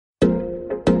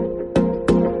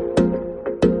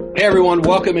Hey everyone,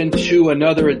 welcome into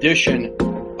another edition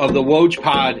of the Woj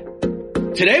Pod.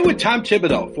 Today with Tom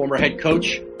Thibodeau, former head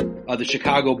coach of the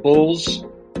Chicago Bulls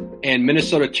and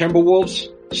Minnesota Timberwolves.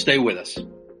 Stay with us.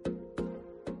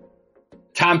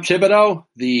 Tom Thibodeau,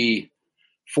 the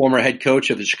former head coach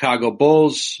of the Chicago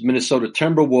Bulls, Minnesota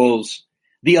Timberwolves,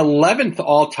 the 11th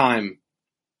all-time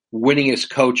winningest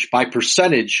coach by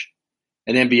percentage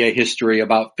in NBA history,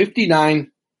 about 59%,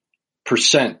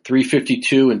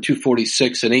 352 and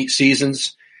 246 in 8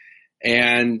 seasons,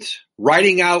 and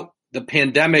riding out the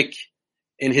pandemic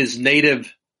in his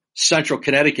native central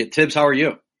Connecticut. Tibbs, how are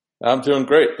you? I'm doing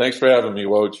great. Thanks for having me,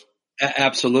 Woj.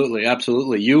 Absolutely.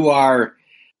 Absolutely.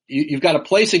 You've got a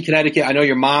place in Connecticut. I know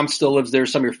your mom still lives there.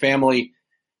 Some of your family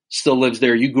still lives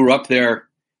there. You grew up there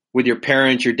with your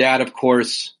parents, your dad, of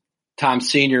course, Tom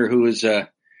Sr., who is,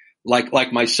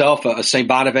 like myself, a St.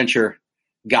 Bonaventure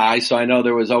guy. So I know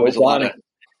there was always a lot of,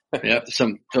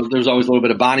 there's always a little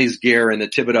bit of Bonnie's gear in the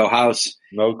Thibodeau house.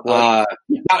 No question.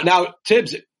 Now,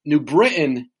 Tibbs, New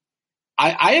Britain,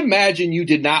 I imagine you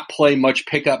did not play much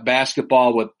pickup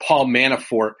basketball with Paul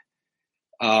Manafort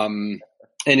in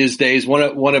his days, one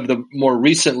of the more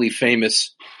recently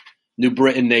famous New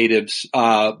Britain natives.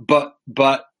 But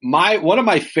one of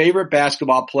my favorite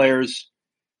basketball players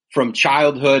from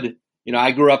childhood,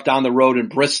 I grew up down the road in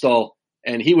Bristol,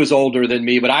 and he was older than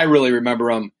me, but I really remember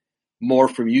him more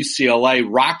from UCLA.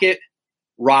 Rocket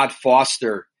Rod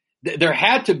Foster. There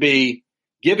had to be,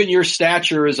 given your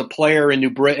stature as a player in New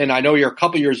Britain, I know you're a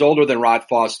couple years older than Rod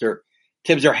Foster,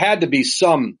 Tibbs, there had to be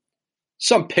some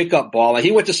pickup ball. He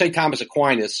went to St. Thomas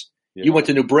Aquinas. Yeah. You went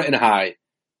to New Britain High,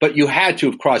 but you had to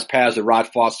have crossed paths with Rod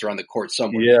Foster on the court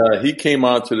somewhere. Yeah, he came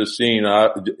onto the scene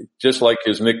just like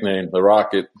his nickname, the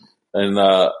Rocket. And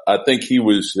I think he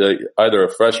was either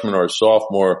a freshman or a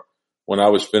sophomore when I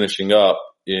was finishing up,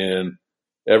 and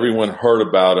everyone heard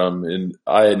about him. And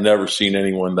I had never seen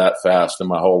anyone that fast in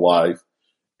my whole life,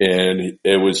 and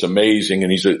it was amazing.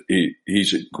 And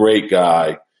he's a great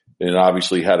guy, and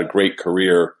obviously had a great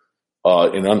career.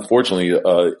 And unfortunately,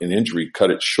 an injury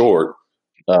cut it short.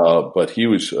 But he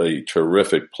was a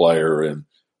terrific player. And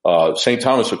St.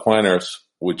 Thomas Aquinas,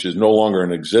 which is no longer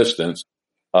in existence,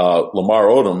 Lamar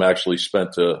Odom actually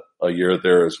spent a year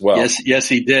there as well. Yes,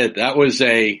 he did. That was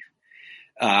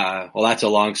that's a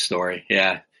long story.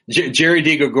 Yeah. Jerry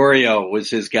DiGregorio was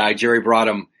his guy. Jerry brought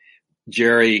him.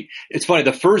 It's funny.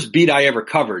 The first beat I ever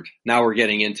covered, now we're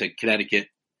getting into Connecticut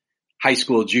high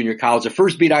school, junior college. The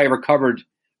first beat I ever covered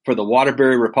for the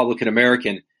Waterbury Republican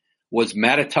American was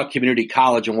Mattituck Community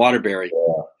College in Waterbury.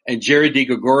 Yeah. And Jerry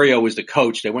DiGregorio was the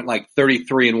coach. They went like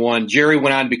 33-1. Jerry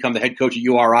went on to become the head coach at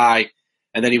URI.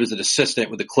 And then he was an assistant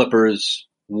with the Clippers,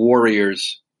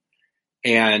 Warriors,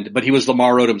 but he was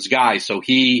Lamar Odom's guy. So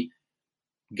he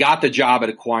got the job at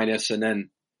Aquinas, and then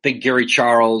I think Gary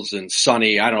Charles and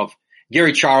Sonny, I don't know if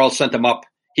Gary Charles sent him up.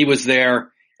 He was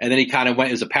there, and then he kind of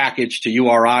went as a package to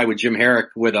URI with Jim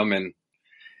Herrick with him.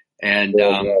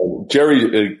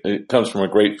 Jerry comes from a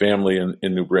great family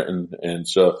in New Britain, and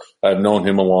so I've known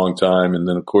him a long time. And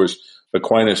then, of course,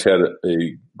 Aquinas had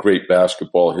a great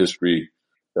basketball history.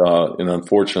 And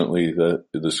unfortunately,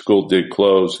 the school did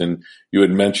close. And you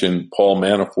had mentioned Paul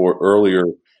Manafort earlier.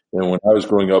 And when I was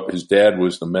growing up, his dad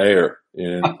was the mayor,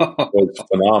 and was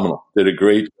phenomenal. Did a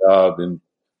great job. And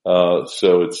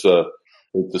so it's a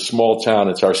small town.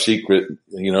 It's our secret.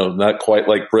 Not quite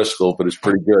like Bristol, but it's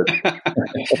pretty good.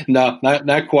 No,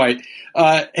 not quite.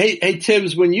 Hey,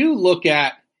 Tibbs, when you look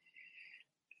at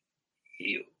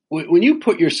when you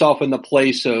put yourself in the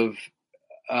place of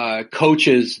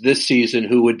coaches this season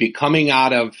who would be coming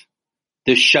out of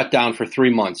this shutdown for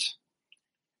 3 months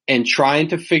and trying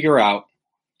to figure out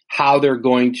how they're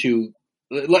going to,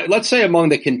 let's say among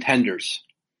the contenders,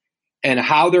 and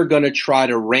how they're going to try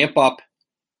to ramp up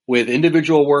with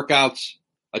individual workouts,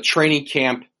 a training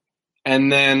camp,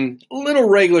 and then a little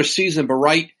regular season, but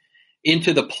right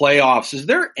into the playoffs. Is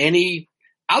there any,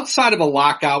 outside of a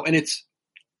lockout, and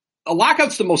a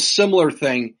lockout's the most similar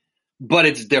thing, but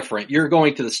it's different. You're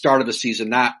going to the start of the season,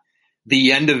 not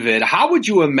the end of it. How would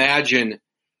you imagine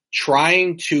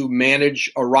trying to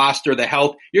manage a roster, the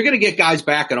health? You're going to get guys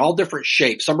back in all different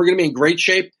shapes. Some are going to be in great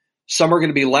shape. Some are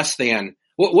going to be less than.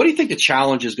 What do you think the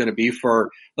challenge is going to be for,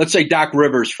 let's say, Doc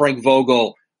Rivers, Frank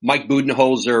Vogel, Mike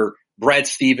Budenholzer, Brad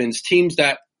Stevens, teams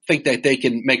that think that they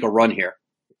can make a run here?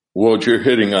 Well, you're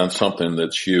hitting on something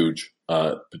that's huge,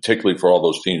 particularly for all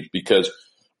those teams, because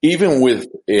even with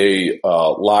a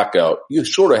lockout, you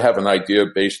sort of have an idea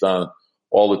based on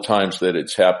all the times that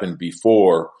it's happened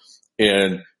before.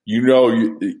 And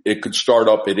it could start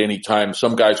up at any time.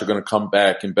 Some guys are going to come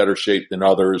back in better shape than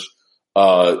others.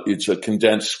 It's a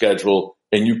condensed schedule.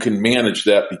 and you can manage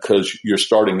that because you're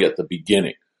starting at the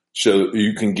beginning. So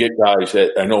you can get guys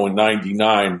I know in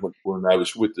 99 when I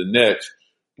was with the Knicks,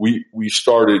 we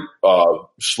started,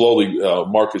 slowly,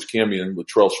 Marcus Camby and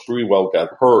Latrell Sprewell got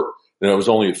hurt, and it was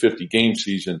only a 50 game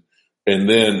season. And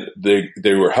then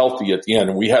they were healthy at the end,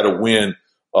 and we had to win,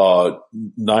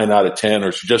 9 out of 10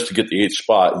 or just to get the 8th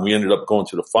spot. And we ended up going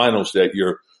to the finals that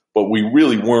year, but we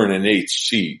really weren't an 8th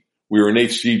seed. We were an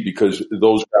 8th seed because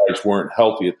those guys weren't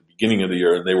healthy at the beginning of the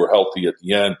year and they were healthy at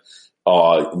the end.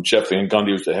 And Jeff Van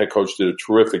Gundy was the head coach, did a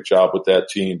terrific job with that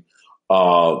team.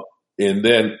 And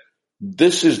then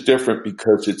this is different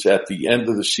because it's at the end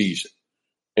of the season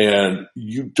and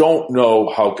you don't know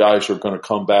how guys are going to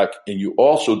come back, and you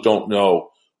also don't know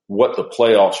what the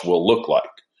playoffs will look like.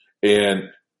 And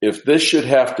if this should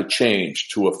have to change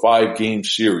to a 5-game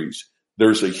series,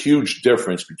 there's a huge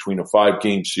difference between a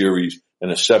 5-game series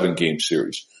and a 7-game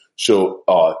series. So,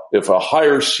 if a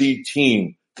higher seed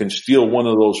team can steal one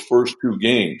of those first 2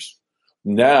 games,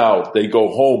 now they go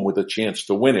home with a chance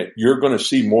to win it. You're going to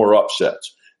see more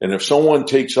upsets. And if someone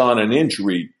takes on an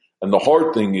injury, and the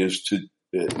hard thing is to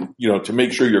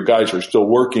make sure your guys are still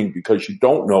working because you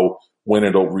don't know when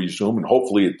it'll resume, and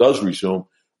hopefully it does resume.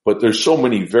 But there's so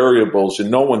many variables and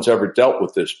no one's ever dealt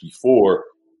with this before.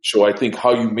 So I think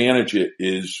how you manage it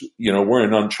is, we're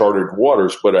in uncharted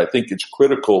waters, but I think it's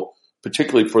critical,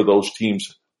 particularly for those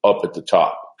teams up at the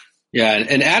top. Yeah.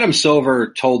 And Adam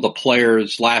Silver told the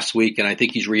players last week, and I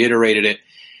think he's reiterated it,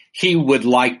 he would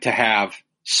like to have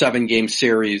 7-game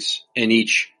series in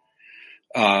each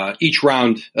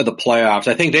round of the playoffs.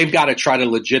 I think they've got to try to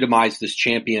legitimize this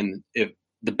champion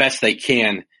the best they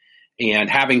can.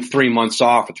 And having 3 months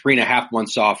off or 3.5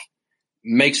 months off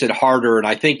makes it harder. And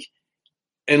I think,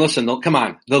 and listen, come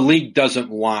on, the league doesn't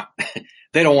want,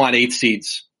 they don't want 8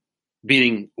 seeds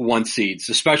beating 1 seeds,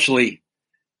 especially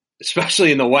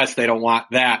in the West. They don't want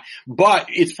that. But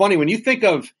it's funny when you think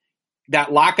of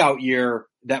that lockout year,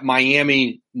 that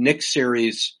Miami Knicks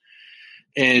series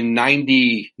in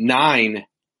 99,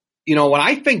 when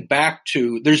I think back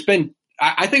to,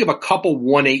 I think of a couple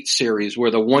 1-8 series where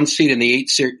the 1 seed and the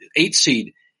 8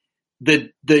 seed,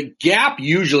 the gap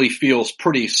usually feels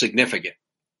pretty significant.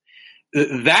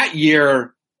 That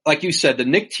year, like you said, the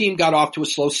Knicks team got off to a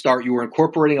slow start. You were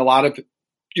incorporating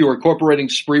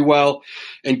Sprewell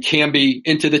and Camby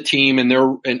into the team,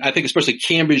 and I think especially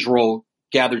Camby's role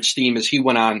gathered steam as he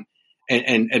went on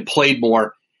and played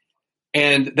more.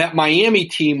 And that Miami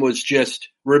team was just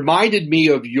reminded me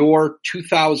of your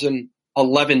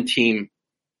 2011 team,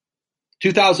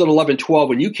 2011-12,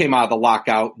 when you came out of the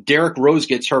lockout. Derrick Rose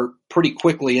gets hurt pretty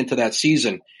quickly into that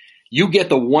season. You get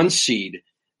the 1 seed.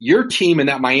 Your team and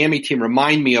that Miami team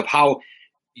remind me of how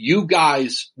you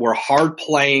guys were hard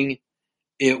playing.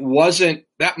 It wasn't,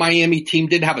 that Miami team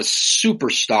didn't have a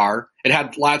superstar. It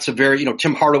had lots of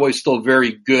Tim Hardaway still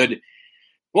very good.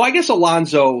 Well, I guess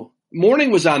Alonzo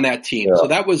Mourning was on that team. Yeah. So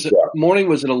that was, Mourning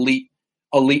was an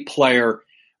elite player.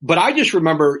 But I just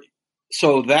remember,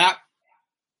 so that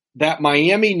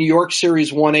Miami New York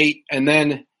series 1-8, and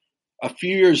then a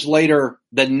few years later,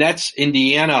 the Nets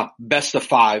Indiana best of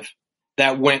 5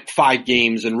 that went 5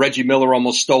 games, and Reggie Miller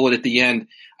almost stole it at the end.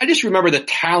 I just remember the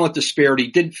talent disparity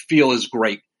didn't feel as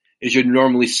great as you'd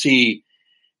normally see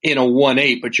in a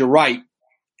 1-8. But you're right.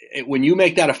 When you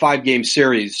make that a 5-game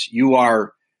series, you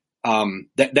are,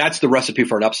 that's the recipe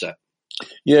for an upset.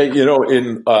 Yeah.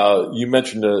 You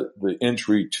mentioned the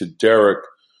injury to Derrick,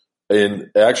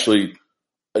 and actually,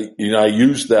 I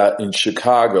used that in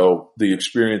Chicago, the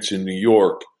experience in New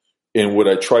York. And what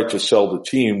I tried to sell the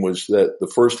team was that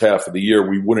the first half of the year,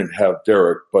 we wouldn't have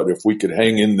Derrick, but if we could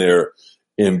hang in there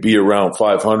and be around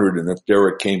 500, and if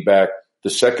Derrick came back the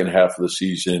second half of the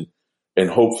season, and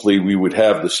hopefully we would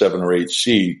have the 7 or 8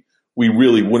 seed, we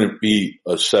really wouldn't be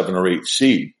a 7 or 8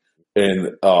 seed.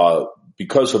 And,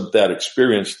 because of that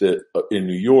experience that in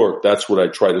New York, that's what I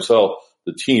try to sell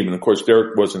the team. And of course,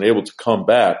 Derrick wasn't able to come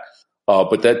back.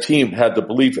 But that team had the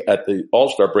belief at the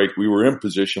All-Star break we were in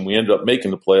position. We ended up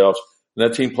making the playoffs, and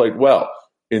that team played well.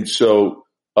 And so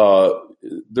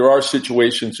there are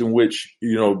situations in which,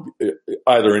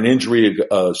 either an injury,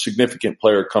 a significant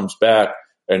player comes back,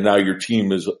 and now your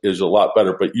team is a lot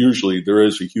better. But usually there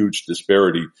is a huge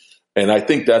disparity. And I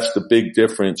think that's the big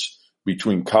difference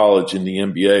between college and the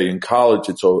NBA. In college,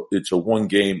 it's a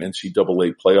 1-game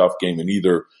NCAA playoff game, and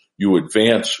either you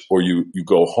advance or you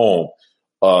go home.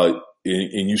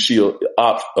 And you see a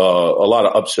lot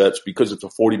of upsets because it's a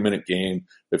 40-minute game.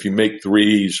 If you make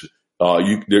threes,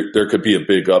 there could be a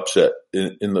big upset.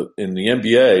 In the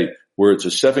NBA, where it's a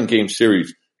 7-game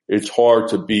series, it's hard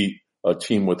to beat a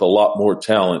team with a lot more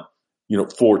talent,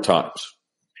 4 times.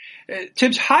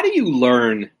 Tibbs, how do you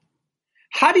learn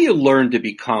to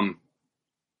become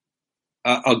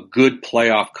a good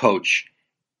playoff coach?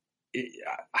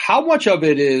 How much of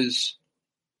it is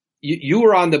you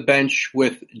were on the bench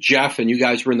with Jeff and you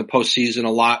guys were in the postseason a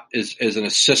lot as an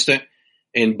assistant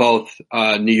in both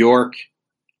New York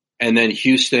and then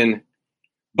Houston.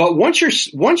 But once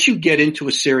you get into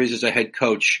a series as a head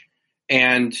coach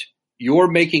and you're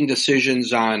making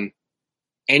decisions on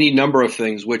any number of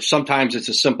things, which sometimes it's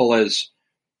as simple as,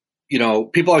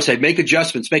 people always say, make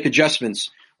adjustments.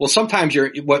 Well, sometimes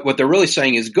what they're really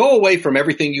saying is go away from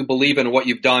everything you believe in and what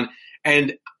you've done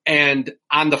and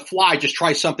on the fly, just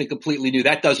try something completely new.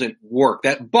 That doesn't work.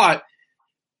 But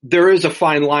there is a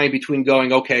fine line between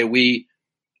going, okay,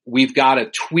 we've got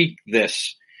to tweak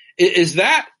this.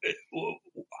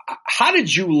 How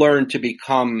did you learn to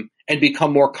become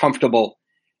more comfortable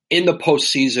in the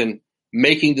postseason,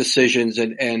 making decisions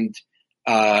and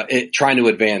trying to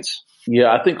advance?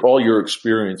 Yeah, I think all your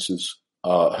experiences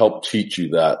help teach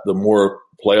you that. The more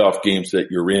playoff games that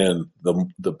you're in,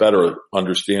 the better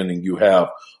understanding you have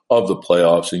of the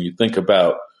playoffs. And you think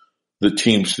about the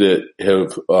teams that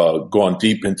have gone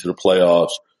deep into the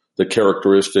playoffs, the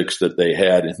characteristics that they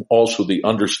had, and also the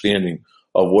understanding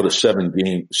of what a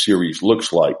 7-game series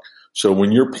looks like. So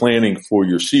when you're planning for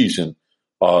your season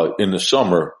in the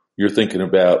summer, you're thinking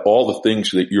about all the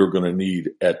things that you're going to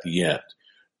need at the end.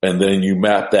 And then you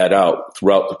map that out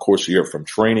throughout the course of the year, from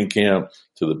training camp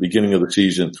to the beginning of the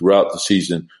season, throughout the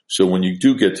season. So when you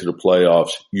do get to the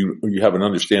playoffs, you have an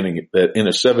understanding that in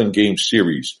a 7-game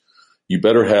series, you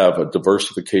better have a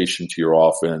diversification to your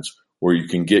offense where you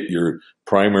can get your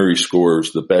primary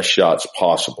scorers the best shots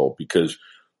possible, because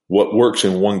what works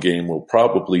in one game will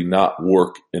probably not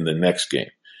work in the next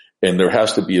game. And there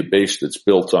has to be a base that's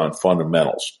built on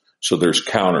fundamentals. So there's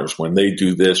counters. When they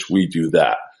do this, we do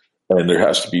that. And there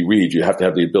has to be reads. You have to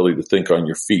have the ability to think on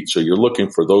your feet. So you're looking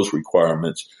for those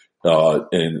requirements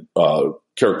and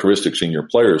characteristics in your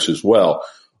players as well.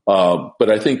 But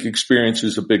I think experience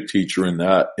is a big teacher in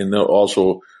that. And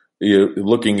also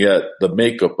looking at the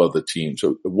makeup of the team.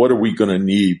 So what are we going to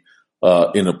need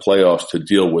in the playoffs to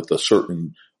deal with a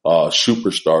certain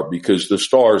superstar? Because the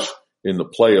stars in the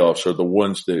playoffs are the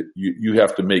ones that you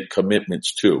have to make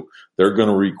commitments to. They're going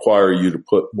to require you to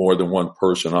put more than one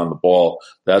person on the ball.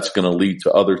 That's going to lead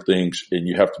to other things, and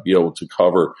you have to be able to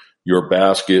cover your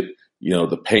basket,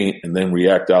 the paint, and then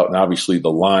react out. And obviously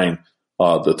the line,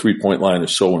 the 3-point line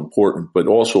is so important, but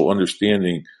also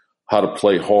understanding how to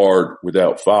play hard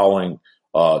without fouling,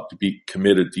 to be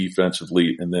committed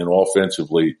defensively, and then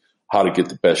offensively, how to get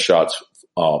the best shots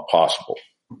possible.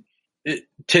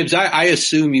 Tibbs, I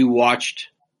assume you watched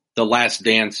The Last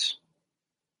Dance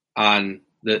on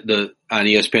on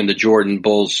ESPN, the Jordan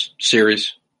Bulls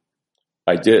series.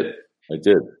 I did.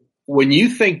 When you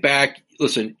think back,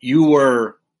 listen, you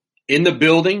were in the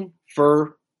building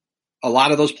for a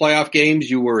lot of those playoff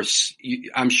games.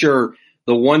 I'm sure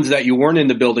the ones that you weren't in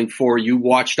the building for, you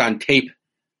watched on tape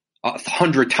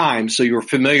 100 times, so you were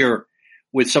familiar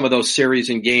with some of those series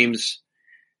and games.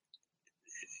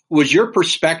 Was your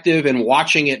perspective in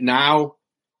watching it now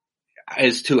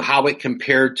as to how it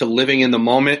compared to living in the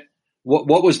moment?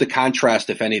 What was the contrast,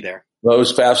 if any, there? Well, it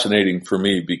was fascinating for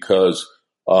me because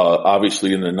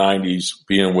obviously in the 90s,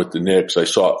 being with the Knicks, I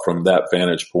saw it from that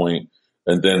vantage point,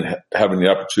 and then having the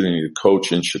opportunity to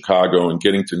coach in Chicago and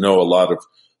getting to know a lot of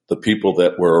the people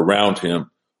that were around him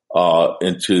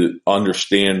and to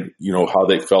understand, how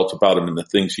they felt about him and the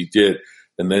things he did.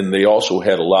 And then they also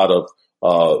had a lot of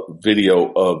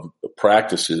video of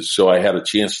practices. So I had a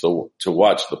chance to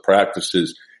watch the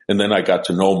practices, and then I got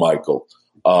to know Michael.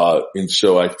 And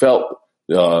so I felt,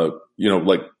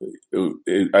 like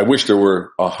I wish there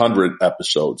were 100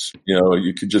 episodes,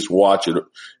 you could just watch it,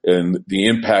 and the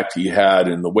impact he had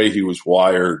and the way he was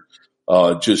wired,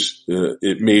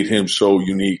 it made him so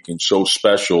unique and so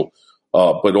special.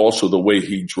 But also the way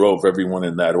he drove everyone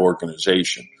in that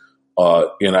organization.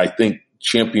 And I think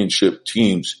championship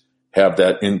teams have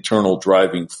that internal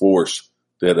driving force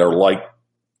that are like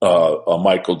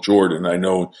Michael Jordan. I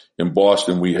know in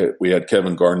Boston we had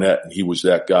Kevin Garnett, and he was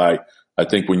that guy. I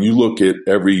think when you look at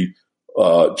every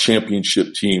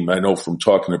championship team, I know from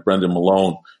talking to Brendan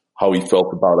Malone how he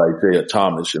felt about Isaiah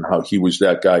Thomas and how he was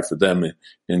that guy for them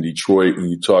in Detroit. And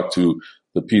you talk to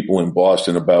the people in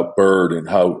Boston about Bird and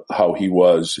how he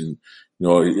was. And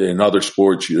in other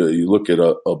sports, you look at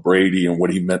a Brady and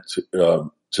what he meant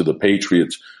to the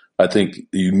Patriots. I think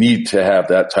you need to have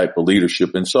that type of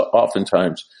leadership. And so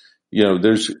oftentimes,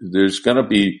 there's going to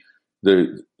be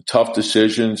the tough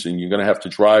decisions, and you're going to have to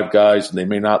drive guys, and they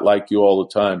may not like you all the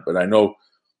time. But I know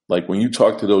like when you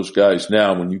talk to those guys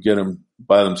now, when you get them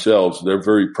by themselves, they're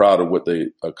very proud of what they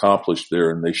accomplished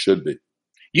there, and they should be.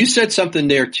 You said something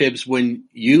there, Tibbs, when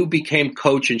you became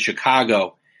coach in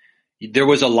Chicago, there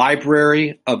was a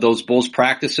library of those Bulls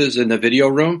practices in the video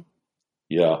room.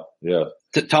 Yeah.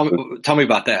 Tell me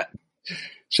about that.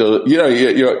 So,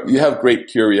 you have great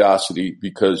curiosity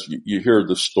because you hear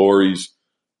the stories,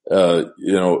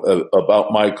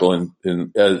 about Michael.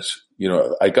 And as,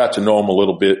 I got to know him a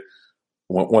little bit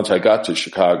once I got to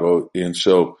Chicago. And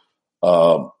so,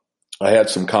 I had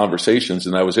some conversations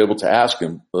and I was able to ask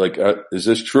him, like, is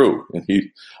this true?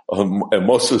 And and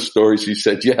most of the stories he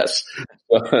said yes.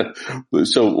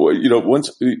 So,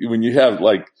 when you have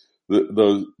like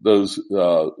those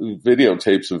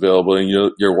videotapes available and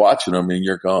you're watching them and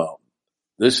you're going,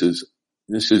 this is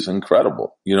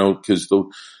incredible, cause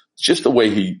just the way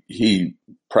he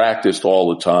practiced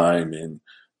all the time and,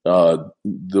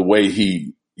 the way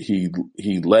he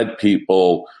led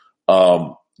people,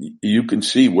 you can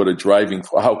see what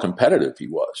how competitive he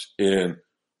was. And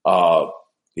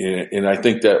I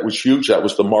think that was huge. That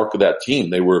was the mark of that team.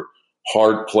 They were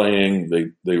hard playing.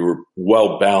 They were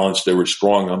well balanced. They were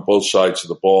strong on both sides of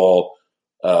the ball.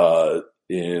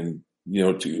 When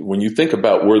you think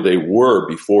about where they were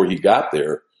before he got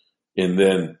there and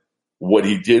then what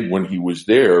he did when he was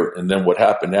there and then what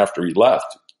happened after he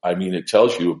left, I mean, it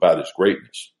tells you about his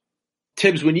greatness.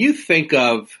 Tibbs, when you think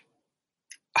of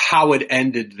how it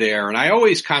ended there, and I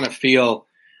always kind of feel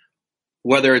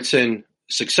whether it's in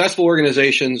successful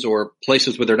organizations or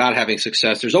places where they're not having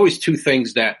success, there's always two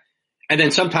things and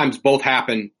then sometimes both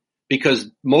happen because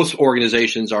most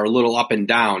organizations are a little up and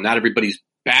down. Not everybody's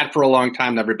bad for a long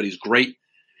time. Not everybody's great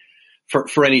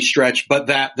for any stretch, but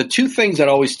that the two things that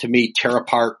always to me tear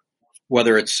apart,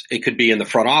 whether it could be in the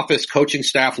front office, coaching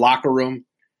staff, locker room,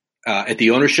 at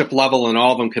the ownership level and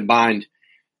all of them combined.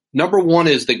 Number one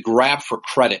is the grab for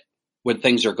credit when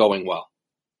things are going well.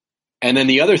 And then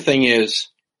the other thing is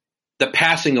the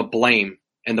passing of blame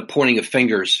and the pointing of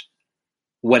fingers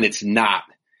when it's not.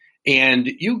 And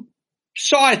you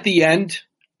saw at the end,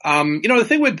 the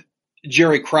thing with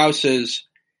Jerry Krause is,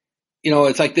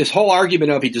 it's like this whole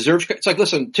argument of he deserves, it's like,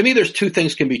 listen, to me, there's two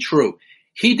things can be true.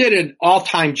 He did an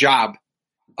all-time job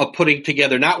of putting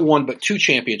together not one, but two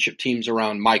championship teams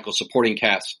around Michael, supporting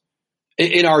cast.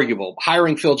 Inarguable.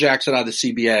 Hiring Phil Jackson out of the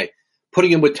CBA,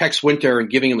 putting him with Tex Winter and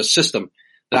giving him a system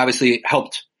that obviously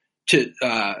helped to,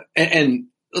 and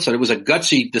listen, it was a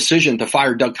gutsy decision to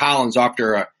fire Doug Collins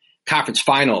after a conference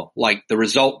final. Like the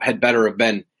result had better have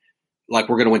been like,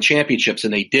 we're going to win championships,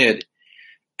 and they did.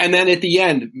 And then at the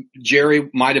end, Jerry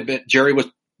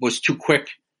was too quick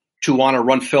to want to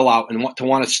run Phil out and to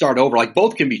want to start over. Like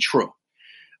both can be true.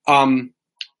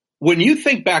 When you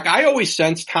think back, I always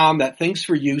sensed, Tom, that things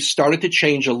for you started to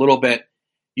change a little bit.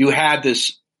 You had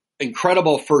this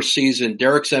incredible first season,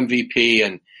 Derek's MVP,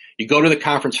 and you go to the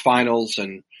conference finals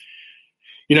and,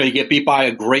 you get beat by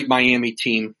a great Miami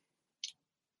team.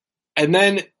 And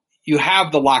then you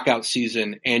have the lockout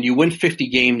season and you win 50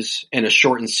 games in a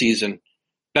shortened season,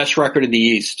 best record in the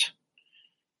East.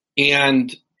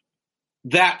 And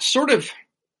that sort of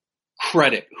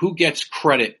credit, who gets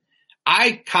credit,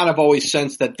 I kind of always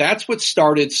sense that that's what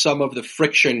started some of the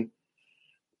friction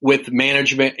with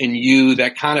management and you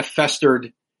that kind of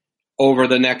festered over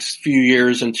the next few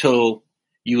years until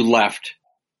you left.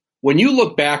 When you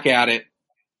look back at it,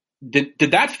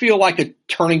 did that feel like a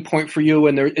turning point for you?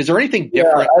 And is there anything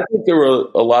different? Yeah, I think there were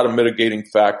a lot of mitigating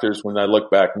factors when I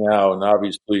look back now. And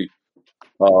obviously,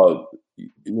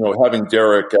 having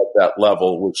Derek at that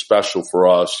level was special for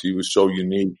us. He was so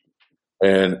unique.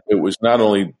 And it was not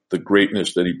only the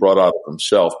greatness that he brought out of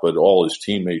himself, but all his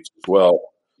teammates as well.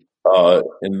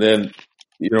 And then,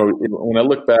 when I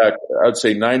look back, I'd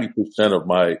say 90% of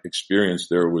my experience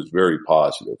there was very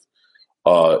positive.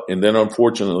 And then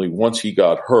unfortunately, once he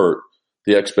got hurt,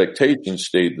 the expectations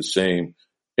stayed the same.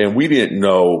 And we didn't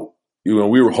know, we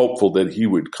were hopeful that he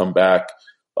would come back,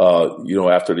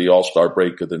 after the All-Star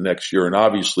break of the next year. And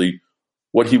obviously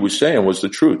what he was saying was the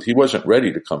truth. He wasn't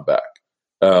ready to come back.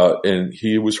 And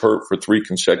he was hurt for 3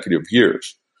 consecutive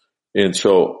years. And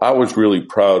so I was really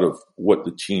proud of what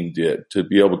the team did to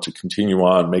be able to continue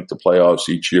on, make the playoffs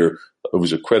each year. It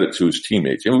was a credit to his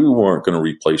teammates. And we weren't going to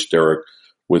replace Derek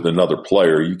with another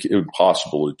player. It was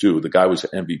impossible to do. The guy was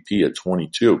an MVP at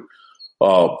 22.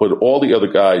 But all the other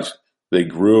guys, they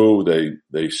grew,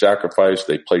 they sacrificed,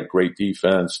 they played great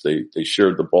defense, they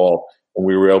shared the ball, and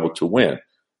we were able to win.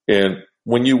 And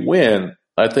when you win,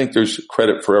 I think there's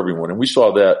credit for everyone. And we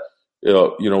saw that,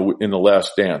 in the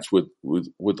Last Dance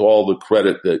with all the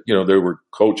credit that, there were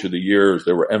coach of the years,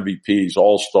 there were MVPs,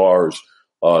 all-stars,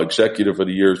 executive of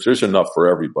the year. There's enough for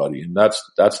everybody. And that's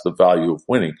the value of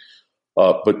winning.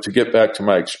 But to get back to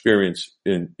my experience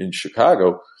in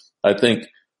Chicago, I think,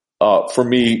 for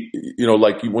me,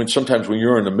 like sometimes when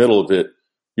you're in the middle of it,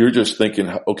 you're just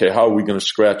thinking, okay, how are we going to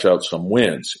scratch out some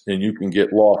wins? And you can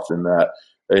get lost in that.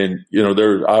 And,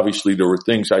 there were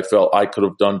things I felt I could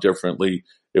have done differently.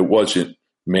 It wasn't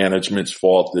management's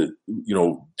fault that,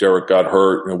 Derek got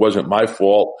hurt, and it wasn't my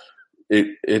fault.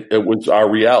 It was our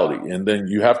reality. And then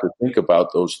you have to think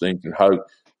about those things and how,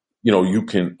 you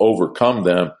can overcome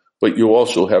them, but you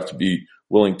also have to be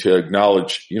willing to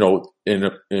acknowledge,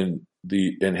 and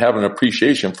have an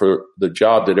appreciation for the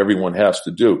job that everyone has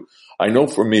to do. I know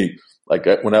for me, like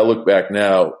when I look back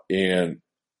now and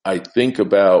I think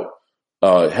about,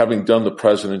 having done the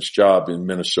president's job in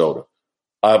Minnesota,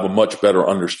 I have a much better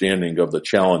understanding of the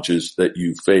challenges that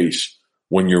you face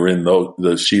when you're in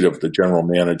the seat of the general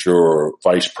manager or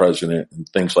vice president and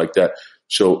things like that.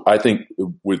 So I think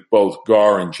with both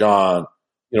Gar and John,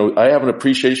 I have an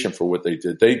appreciation for what they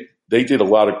did. They did a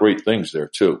lot of great things there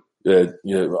too.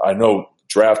 I know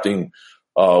drafting,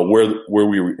 where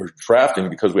we were drafting,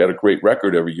 because we had a great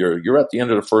record every year, you're at the end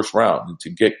of the first round, and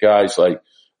to get guys like,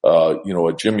 a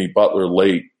Jimmy Butler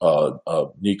late,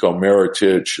 Nico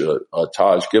Mirotic,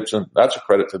 Taj Gibson, that's a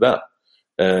credit to them.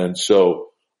 And so,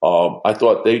 I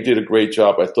thought they did a great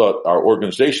job. I thought our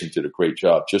organization did a great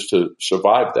job just to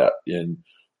survive that. And,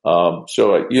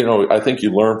 I think you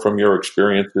learn from your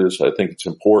experiences. I think it's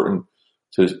important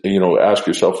to, ask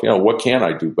yourself, what can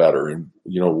I do better? And,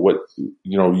 you're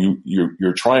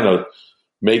trying to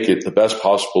make it the best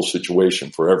possible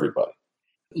situation for everybody.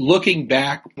 Looking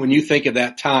back, when you think of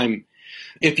that time,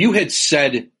 if you had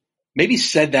said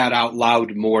that out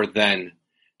loud more then,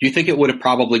 do you think it would have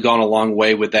probably gone a long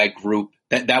way with that group?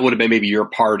 That would have been maybe your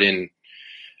part in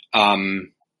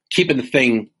keeping the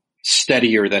thing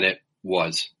steadier than it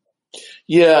was.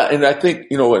 Yeah, and I think,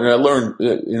 and I learned,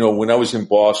 when I was in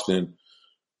Boston,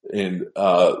 and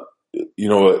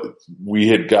we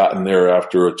had gotten there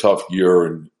after a tough year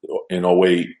in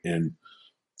 2008, and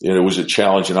it was a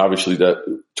challenge, and obviously that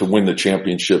to win the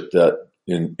championship that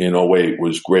in 2008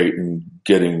 was great, and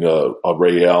getting a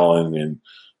Ray Allen and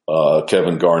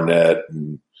Kevin Garnett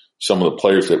and some of the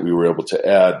players that we were able to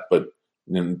add. But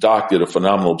Doc did a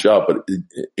phenomenal job. But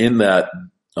in that,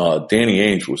 Danny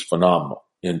Ainge was phenomenal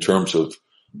in terms of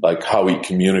like how he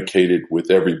communicated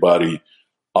with everybody,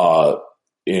 and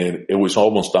it was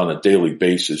almost on a daily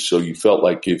basis. So you felt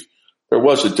like if there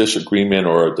was a disagreement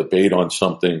or a debate on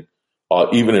something,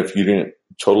 even if you didn't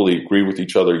totally agree with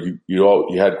each other,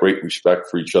 you had great respect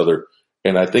for each other.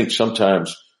 And I think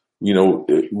sometimes,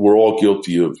 we're all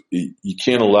guilty of, you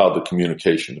can't allow the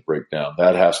communication to break down.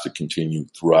 That has to continue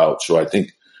throughout. So I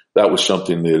think that was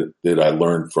something that I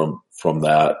learned from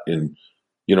that. And,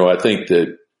 I think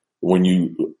that when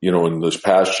in this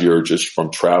past year, just from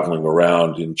traveling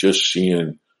around and just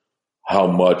seeing how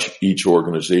much each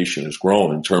organization has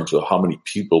grown in terms of how many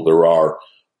people there are,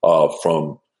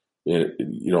 from,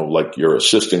 like your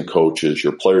assistant coaches,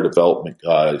 your player development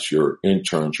guys, your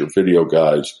interns, your video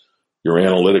guys, your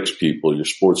analytics people, your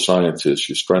sports scientists,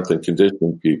 your strength and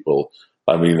conditioning people.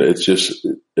 I mean, it's a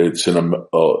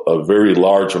very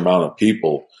large amount of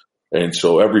people. And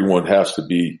so everyone has to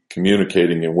be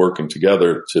communicating and working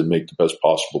together to make the best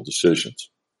possible decisions.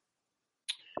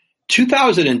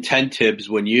 2010, Tibbs,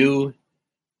 when you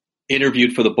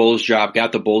interviewed for the Bulls job,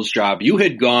 got the Bulls job, you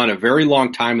had gone a very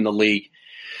long time in the league.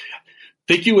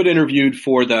 I think you had interviewed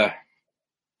for the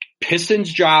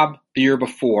Pistons job the year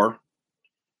before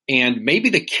and maybe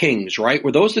the Kings, right?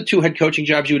 Were those the two head coaching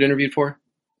jobs you had interviewed for?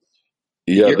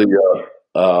 Yeah, I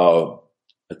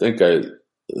think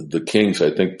the Kings,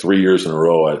 I think 3 years in a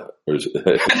row, every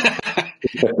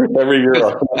year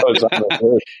I was on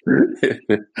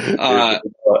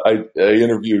I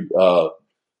interviewed for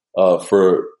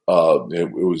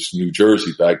it was New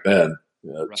Jersey back then,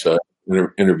 right. So I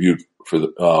interviewed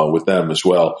for with them as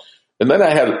well, and then I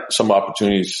had some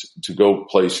opportunities to go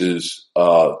places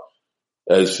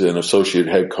as an associate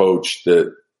head coach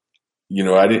that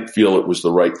I didn't feel it was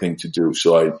the right thing to do,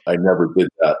 so I never did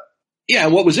that. Yeah,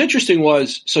 and what was interesting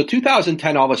was, so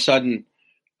 2010, all of a sudden,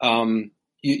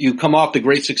 you come off the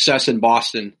great success in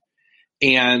Boston,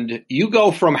 and you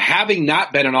go from having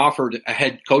not been offered a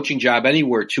head coaching job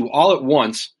anywhere to all at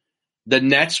once, the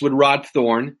Nets with Rod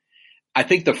Thorne. I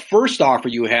think the first offer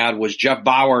you had was Jeff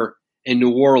Bauer in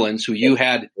New Orleans, who you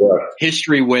had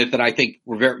history with, and I think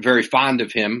were very, very fond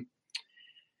of him.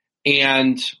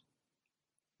 And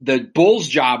the Bulls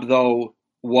job, though,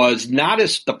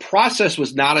 the process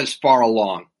was not as far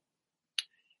along.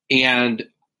 And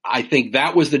I think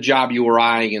that was the job you were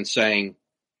eyeing and saying,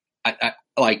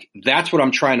 like, that's what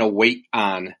I'm trying to wait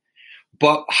on.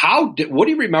 But what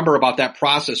do you remember about that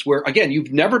process where, again,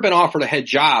 you've never been offered a head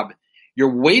job.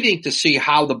 You're waiting to see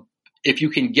if you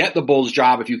can get the Bulls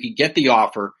job, if you can get the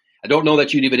offer. I don't know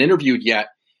that you'd even interviewed yet.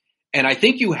 And I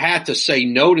think you had to say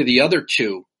no to the other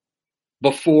two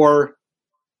before,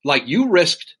 like, you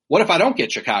risked, what if I don't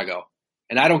get Chicago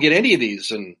and I don't get any of these?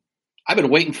 And I've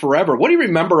been waiting forever. What do you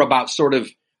remember about sort of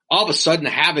all of a sudden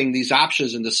having these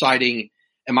options and deciding,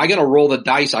 am I going to roll the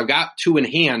dice? I've got two in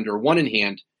hand or one in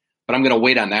hand, but I'm going to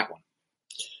wait on that one.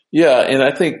 Yeah, and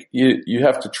I think you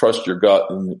have to trust your gut,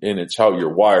 and it's how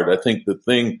you're wired. I think the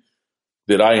thing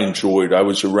that I enjoyed, I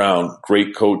was around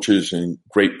great coaches and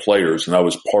great players, and I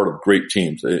was part of great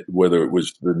teams, whether it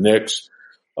was the Knicks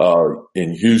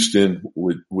in Houston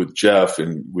with Jeff,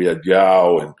 and we had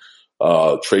Yao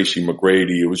and Tracy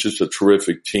McGrady. It was just a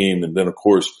terrific team. And then, of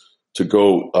course, to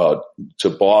go to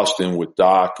Boston with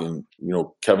Doc and,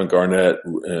 Kevin Garnett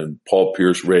and Paul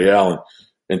Pierce, Ray Allen,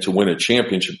 and to win a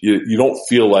championship, you don't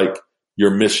feel like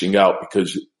you're missing out,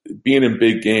 because being in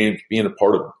big games, being a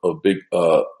part of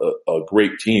a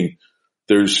great team,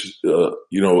 there's,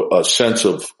 a sense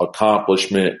of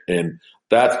accomplishment, and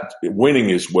that winning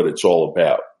is what it's all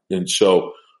about. And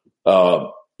so,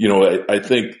 I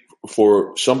think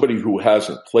for somebody who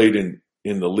hasn't played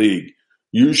in the league,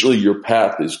 usually your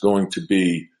path is going to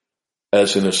be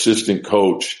as an assistant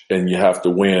coach, and you have to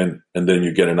win, and then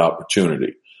you get an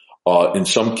opportunity. In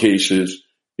some cases,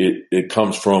 it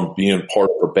comes from being part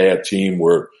of a bad team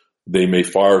where they may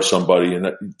fire somebody. And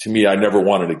to me, I never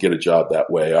wanted to get a job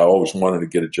that way. I always wanted to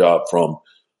get a job from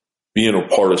being a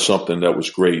part of something that was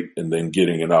great and then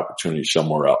getting an opportunity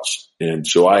somewhere else. And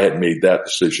so I had made that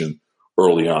decision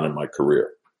early on in my career.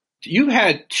 You've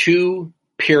had two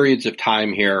periods of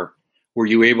time here where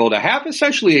you were able to have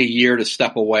essentially a year to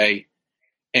step away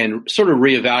and sort of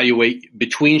reevaluate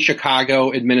between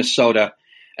Chicago and Minnesota.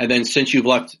 And then since you've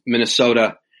left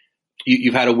Minnesota,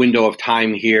 you've had a window of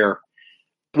time here.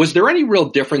 Was there any real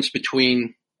difference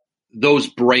between those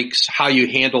breaks, how you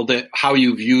handled it, how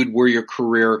you viewed where your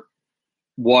career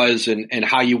was, and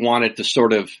how you wanted to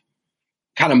sort of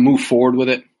kind of move forward with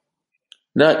it?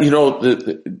 Now,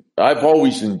 I've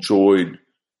always enjoyed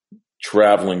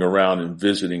traveling around and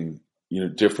visiting,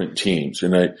 different teams.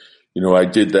 And I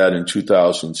did that in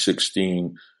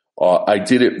 2016. I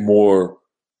did it more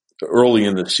early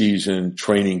in the season,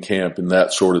 training camp and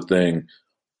that sort of thing,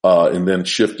 and then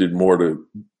shifted more to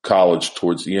college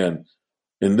towards the end.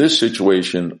 In this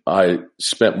situation, I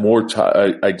spent more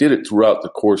time. I did it throughout the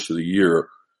course of the year,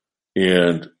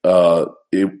 and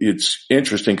it's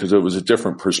interesting because it was a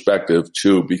different perspective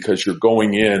too, because you're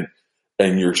going in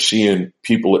and you're seeing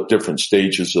people at different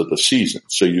stages of the season.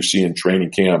 So you're seeing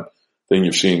training camp, then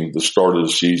you're seeing the start of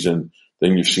the season,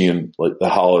 then you're seeing like the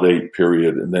holiday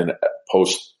period, and then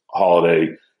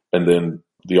post-holiday, and then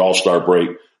the All-Star break.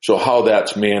 So how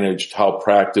that's managed, how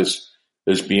practice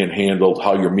is being handled,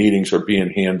 how your meetings are being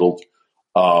handled.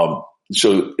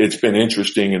 So it's been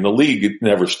interesting. In the league, it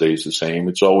never stays the same.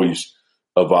 It's always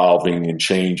evolving and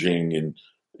changing, and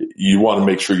you want to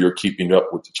make sure you're keeping up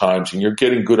with the times and you're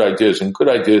getting good ideas. And good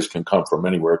ideas can come from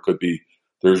anywhere. It could be,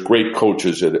 there's great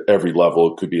coaches at every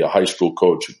level. It could be a high school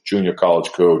coach, a junior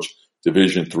college coach,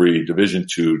 Division III, Division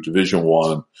II, Division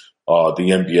I, the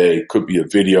NBA. Could be a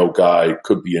video guy,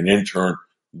 could be an intern.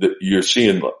 That you're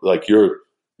seeing, like, you're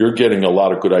getting a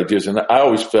lot of good ideas. And I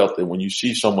always felt that when you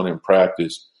see someone in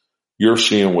practice, you're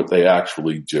seeing what they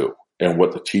actually do and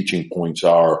what the teaching points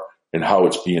are and how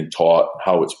it's being taught,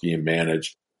 how it's being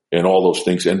managed, and all those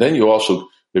things. And then you also,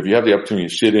 if you have the opportunity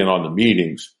to sit in on the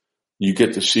meetings, you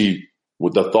get to see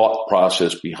what the thought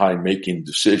process behind making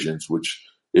decisions, which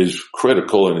is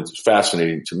critical, and it's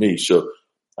fascinating to me. So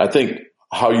I think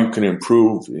how you can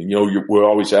improve, and, we're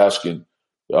always asking,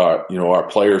 our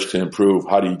players to improve.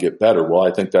 How do you get better? Well,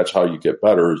 I think that's how you get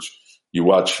better is you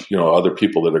watch, other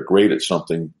people that are great at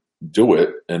something do it,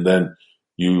 and then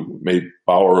you may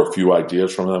borrow a few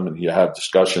ideas from them and you have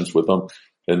discussions with them.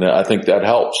 And I think that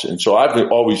helps. And so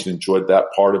I've always enjoyed that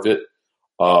part of it.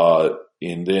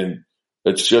 And then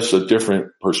it's just a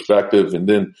different perspective. And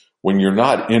then when you're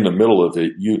not in the middle of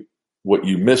it, what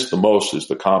you miss the most is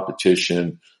the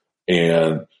competition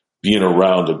and being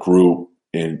around a group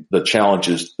and the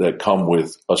challenges that come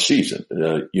with a season.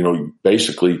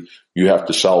 Basically you have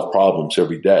to solve problems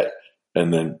every day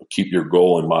and then keep your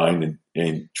goal in mind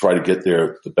and try to get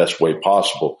there the best way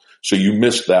possible. So you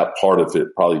miss that part of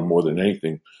it probably more than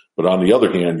anything. But on the other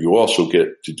hand, you also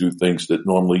get to do things that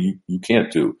normally you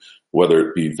can't do, whether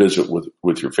it be visit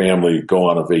with your family, go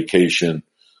on a vacation.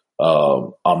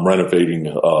 I'm renovating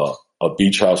a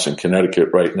beach house in Connecticut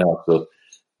right now. So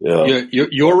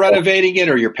You're renovating it,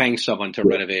 or you're paying someone to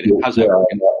renovate it? How's that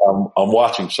working? I'm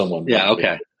watching someone. Yeah,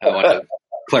 okay. I want to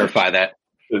clarify that.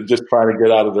 Just trying to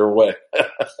get out of their way.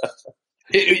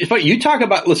 It's funny. You talk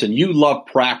about, listen, you love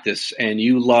practice and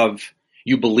you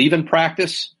believe in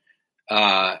practice,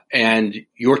 and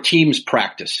your team's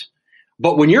practice.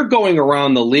 But when you're going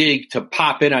around the league to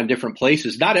pop in on different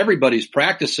places, not everybody's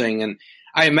practicing. And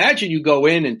I imagine you go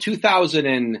in the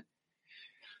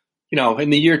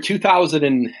year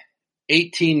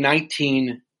 2018,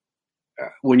 19,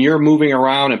 when you're moving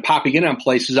around and popping in on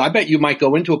places, I bet you might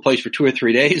go into a place for 2 or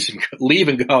 3 days and leave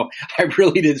and go, I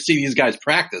really didn't see these guys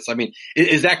practice. I mean,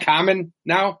 is that common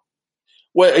now?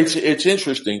 Well, it's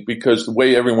interesting because the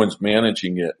way everyone's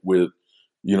managing it with,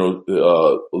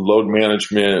 load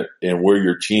management and where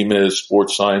your team is,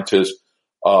 sports scientists.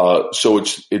 So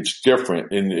it's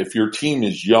different. And if your team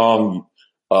is young,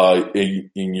 and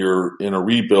you're in a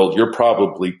rebuild, you're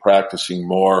probably practicing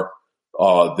more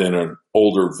than an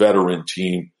older veteran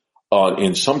team.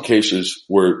 In some cases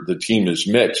where the team is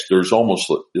mixed, there's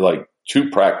almost like 2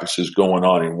 practices going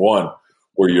on in one,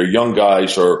 where your young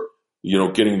guys are,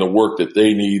 getting the work that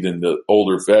they need, and the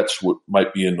older vets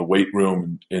might be in the weight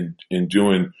room and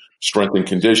doing strength and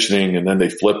conditioning, and then they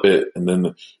flip it, and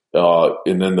then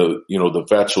the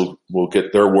vets will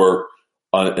get their work.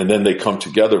 And then they come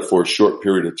together for a short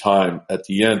period of time at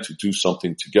the end to do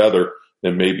something together.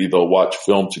 And maybe they'll watch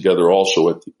film together also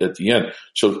at the end.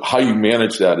 So how you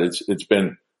manage that, it's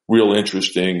been real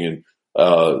interesting. And,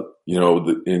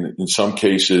 in some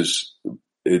cases,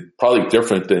 it's probably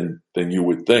different than you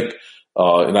would think.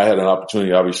 And I had an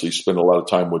opportunity, obviously, to spend a lot of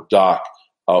time with Doc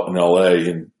out in LA,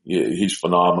 and he's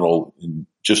phenomenal. And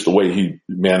just the way he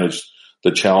managed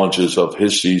the challenges of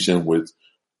his season with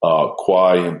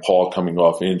Kawhi and Paul coming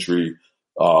off injury.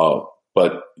 But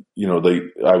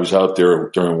I was out there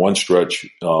during one stretch,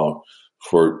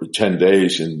 for 10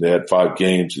 days, and they had 5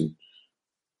 games, and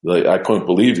I couldn't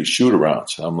believe the shoot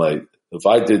arounds. I'm like, if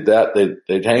I did that,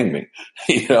 they'd hang me.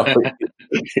 They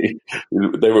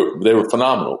were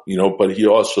phenomenal, but he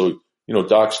also,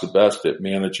 Doc's the best at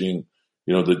managing,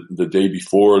 the day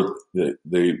before they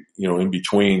in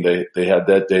between they had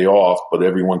that day off, but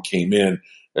everyone came in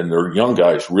and their young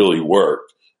guys really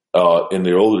worked. And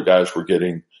the older guys were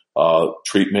getting,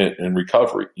 treatment and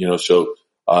recovery, so,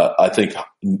 I think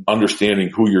understanding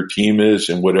who your team is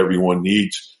and what everyone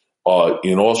needs,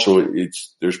 and also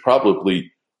there's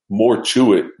probably more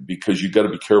to it because you got to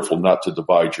be careful not to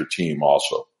divide your team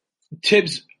also.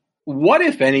 Tibbs, what,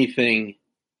 if anything,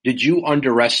 did you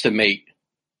underestimate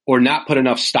or not put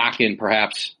enough stock in,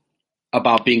 perhaps,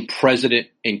 about being president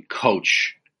and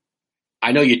coach?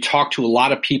 I know you talked to a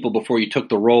lot of people before you took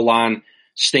the role on.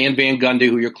 Stan Van Gundy,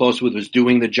 who you're close with, was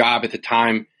doing the job at the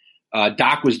time.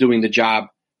 Doc was doing the job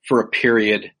for a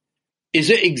period. Is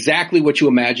it exactly what you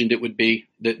imagined it would be,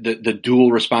 the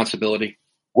dual responsibility?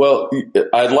 Well,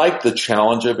 I liked the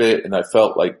challenge of it, and I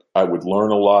felt like I would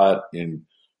learn a lot. And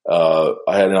I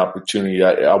had an opportunity.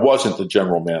 I wasn't the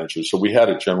general manager, so we had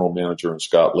a general manager in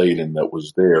Scott Layden that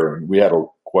was there, and we had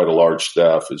quite a large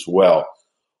staff as well.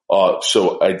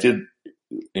 So I did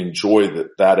enjoy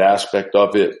that aspect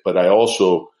of it, but I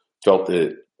also felt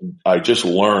that I just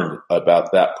learned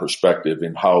about that perspective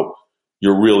and how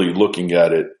you're really looking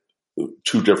at it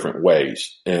 2 different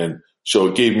ways. And so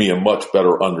it gave me a much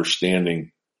better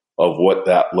understanding of what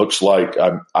that looks like.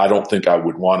 I don't think I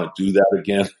would want to do that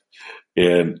again.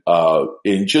 And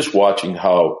just watching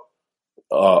how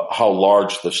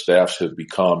large the staffs have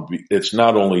become, it's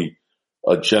not only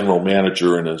a general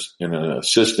manager and an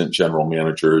assistant general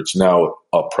manager. It's now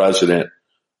a president,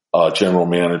 general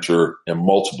manager, and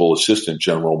multiple assistant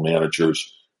general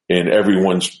managers, and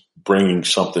everyone's bringing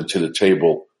something to the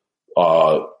table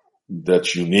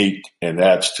that's unique and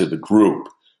adds to the group.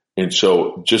 And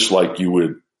so, just like you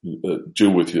would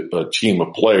do with a team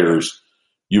of players,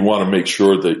 you want to make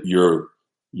sure that you're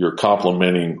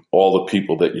complementing all the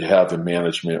people that you have in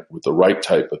management with the right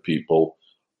type of people.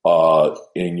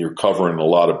 And you're covering a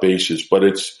lot of bases, but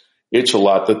it's a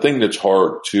lot. The thing that's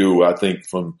hard too, I think,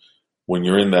 from when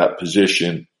you're in that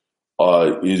position,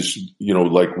 is,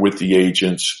 like with the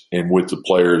agents and with the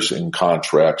players and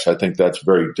contracts. I think that's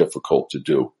very difficult to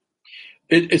do.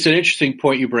 It's an interesting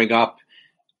point you bring up,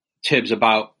 Tibbs,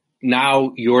 about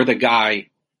now you're the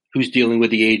guy who's dealing with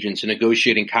the agents and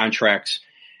negotiating contracts.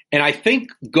 And I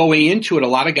think going into it, a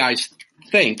lot of guys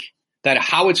think that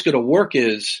how it's going to work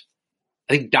is,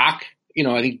 I think Doc,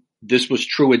 I think this was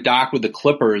true with Doc with the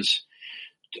Clippers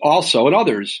also, and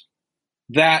others,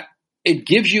 that it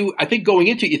gives you, I think going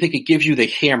into it, you think it gives you the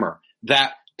hammer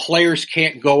that players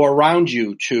can't go around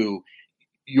you to.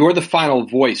 You're the final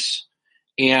voice.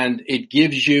 and it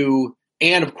gives you,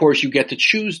 and of course you get to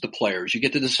choose the players, you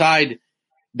get to decide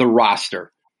the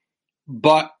roster.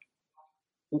 But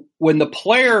when the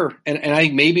player, and I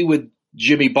think maybe with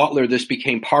Jimmy Butler, this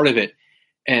became part of it,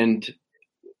 and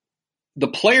the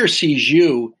player sees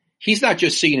you, he's not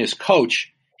just seeing his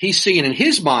coach, he's seeing in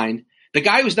his mind the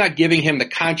guy who's not giving him the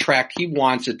contract he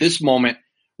wants at this moment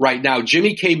right now.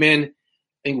 Jimmy came in, I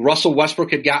think Russell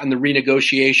Westbrook had gotten the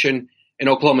renegotiation in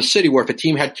Oklahoma City where if a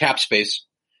team had cap space,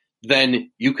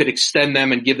 then you could extend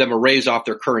them and give them a raise off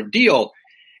their current deal.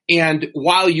 And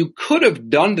while you could have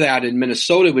done that in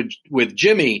Minnesota with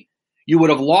Jimmy, you would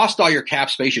have lost all your cap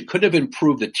space. You couldn't have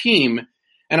improved the team.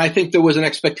 And I think there was an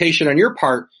expectation on your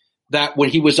part that when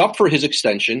he was up for his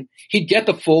extension, he'd get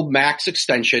the full max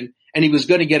extension and he was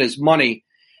going to get his money.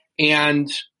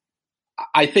 And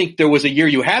I think there was a year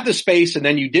you had the space and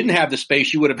then you didn't have the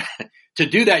space. You would have, to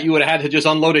do that, you would have had to just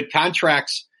unloaded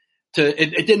contracts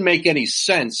it didn't make any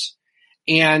sense.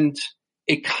 And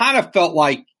it kind of felt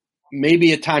like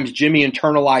maybe at times Jimmy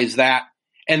internalized that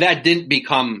and that didn't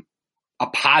become a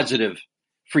positive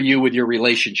for you with your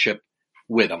relationship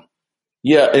with him.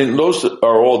 Yeah, and those are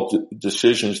all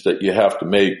decisions that you have to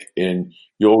make, and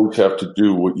you always have to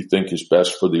do what you think is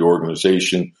best for the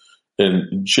organization.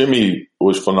 And Jimmy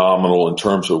was phenomenal in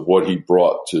terms of what he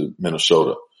brought to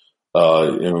Minnesota.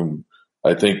 And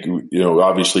I think,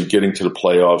 obviously getting to the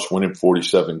playoffs, winning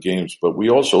 47 games, but we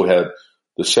also had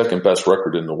the second best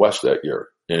record in the West that year.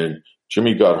 And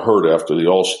Jimmy got hurt after the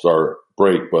All-Star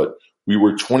break, but we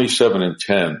were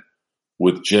 27-10.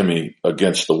 With Jimmy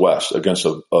against the West, against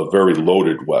a very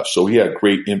loaded West. So he had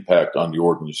great impact on the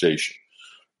organization.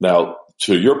 Now,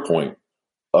 to your point,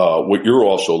 what you're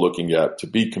also looking at, to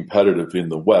be competitive in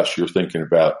the West, you're thinking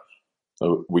about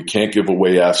we can't give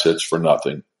away assets for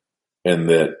nothing, and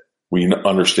that we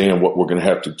understand what we're going to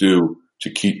have to do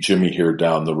to keep Jimmy here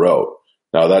down the road.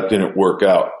 Now, that didn't work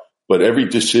out, but every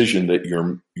decision that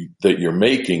you're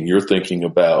making, you're thinking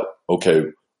about, okay,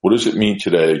 what does it mean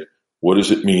today? What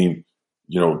does it mean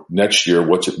next year?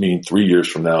 What's it mean 3 years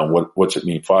from now? And what's it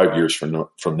mean 5 years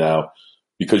from now?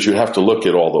 Because you have to look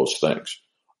at all those things.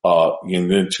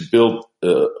 And then to build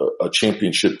a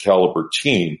championship caliber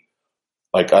team,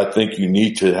 like I think you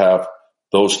need to have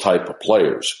those type of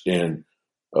players. And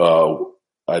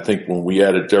I think when we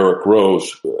added Derrick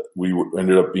Rose, we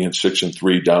ended up being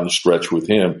 6-3 down the stretch with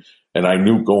him. And I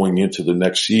knew going into the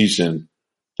next season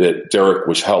that Derrick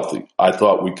was healthy. I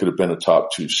thought we could have been a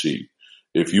top 2 seed.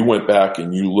 If you went back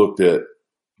and you looked at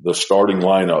the starting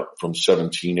lineup from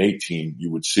 17-18, you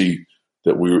would see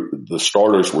that the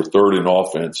starters were 3rd in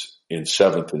offense and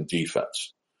 7th in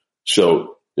defense.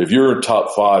 So if you're in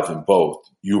top 5 in both,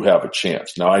 you have a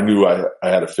chance. Now I knew I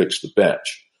had to fix the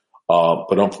bench.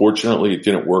 But unfortunately it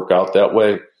didn't work out that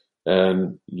way.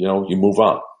 And, you move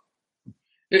on.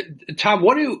 Tom,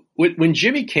 when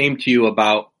Jimmy came to you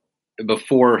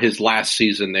before his last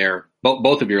season there,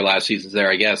 both of your last seasons there,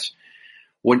 I guess,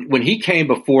 when he came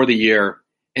before the year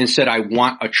and said, I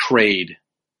want a trade,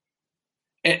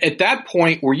 at that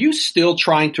point, were you still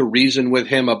trying to reason with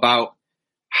him about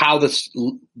how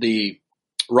the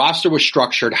roster was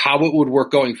structured, how it would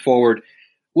work going forward?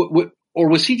 Or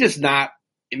was he just not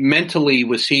mentally,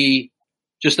 was he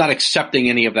just not accepting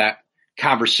any of that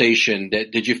conversation?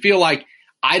 Did you feel like,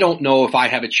 I don't know if I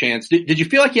have a chance? Did you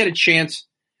feel like you had a chance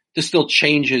to still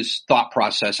change his thought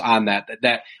process on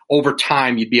that over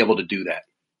time you'd be able to do that?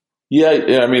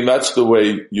 Yeah. I mean, that's the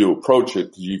way you approach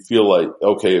it. You feel like,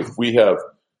 okay, if we have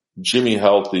Jimmy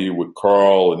healthy with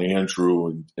Carl and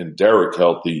Andrew and Derek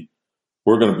healthy,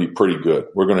 we're going to be pretty good.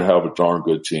 We're going to have a darn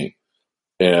good team.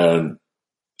 And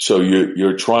so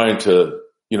you're trying to,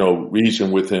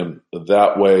 reason with him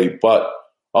that way, but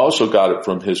I also got it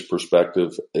from his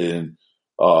perspective. And,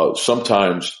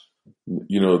 sometimes,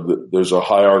 there's a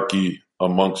hierarchy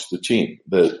amongst the team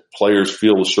that players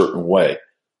feel a certain way.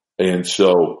 And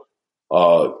so,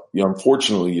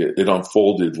 unfortunately it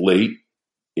unfolded late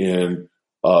and,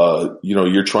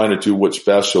 you're trying to do what's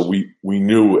best. So we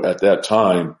knew at that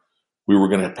time we were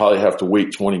going to probably have to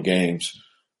wait 20 games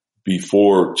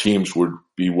before teams would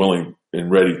be willing and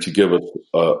ready to give us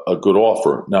a good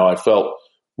offer. Now I felt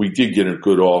we did get a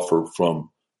good offer from,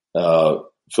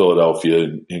 Philadelphia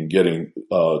in getting,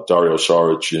 Dario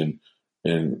Saric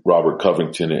and Robert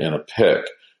Covington and a pick.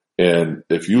 And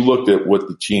if you looked at what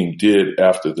the team did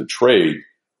after the trade,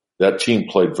 that team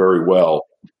played very well.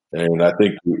 And I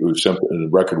think the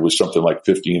record was something like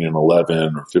 15-11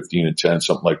 or 15-10,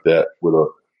 something like that, with a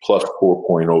plus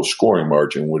 4.0 scoring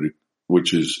margin,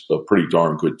 which is a pretty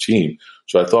darn good team.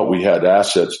 So I thought we had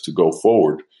assets to go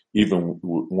forward, even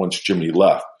once Jimmy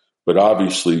left. But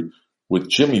obviously, with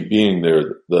Jimmy being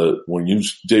there, when you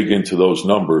dig into those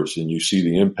numbers and you see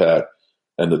the impact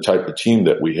and the type of team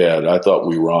that we had, I thought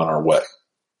we were on our way.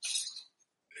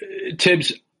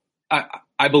 Tibbs,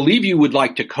 I believe you would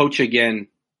like to coach again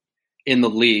in the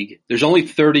league. There's only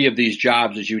 30 of these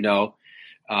jobs, as you know.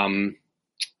 And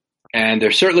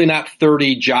there's certainly not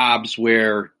 30 jobs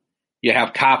where you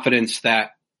have confidence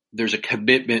that there's a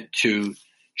commitment to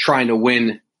trying to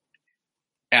win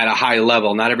at a high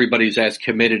level. Not everybody's as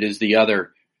committed as the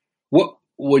other.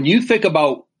 When you think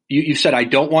about, you said, I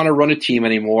don't want to run a team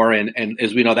anymore. And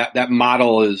as we know, that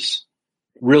model is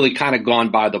really kind of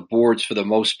gone by the boards for the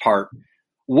most part.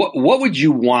 What would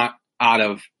you want out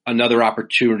of another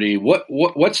opportunity?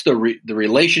 What's the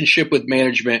relationship with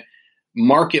management,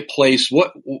 marketplace?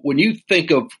 When you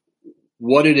think of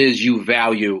what it is you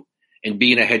value in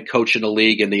being a head coach in the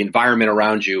league and the environment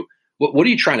around you, what are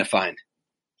you trying to find?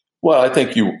 Well, I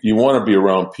think you want to be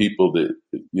around people that,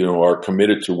 are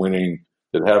committed to winning,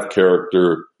 that have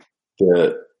character,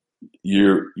 that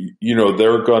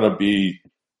they're going to be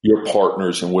your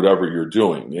partners in whatever you're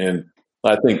doing. And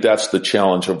I think that's the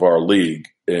challenge of our league.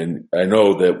 And I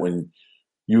know that when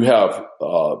you have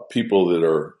people that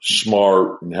are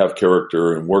smart and have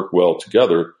character and work well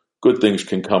together, good things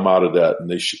can come out of that.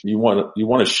 And you want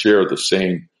to share the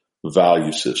same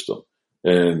value system.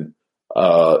 And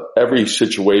every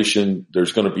situation,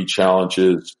 there's going to be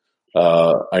challenges.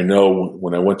 I know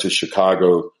when I went to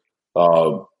Chicago,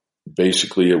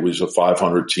 basically it was a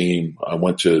 500 team. I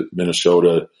went to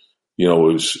Minnesota. It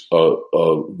was a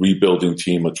rebuilding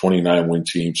team, a 29-win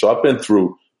team. So I've been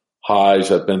through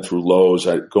highs. I've been through lows.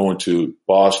 Going to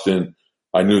Boston,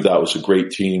 I knew that was a great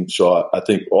team. So I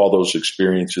think all those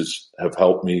experiences have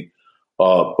helped me.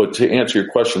 But to answer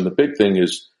your question, the big thing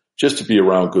is just to be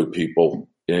around good people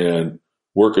and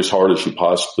work as hard as you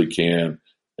possibly can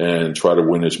and try to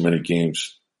win as many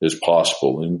games as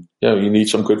possible. And, you need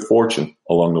some good fortune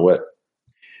along the way.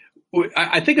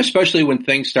 I think especially when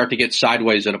things start to get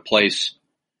sideways in a place,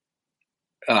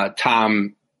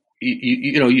 Tom,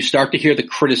 you start to hear the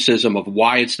criticism of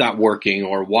why it's not working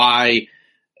or why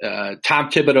Tom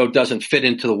Thibodeau doesn't fit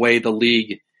into the way the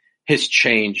league has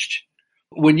changed.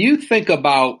 When you think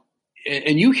about,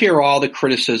 and you hear all the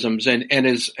criticisms, and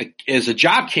as a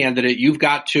job candidate, you've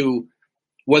got to,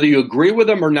 whether you agree with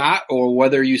them or not, or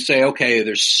whether you say, okay,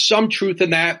 there's some truth in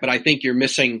that, but I think you're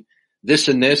missing this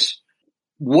and this.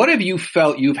 What have you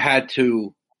felt you've had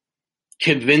to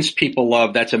convince people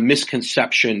of that's a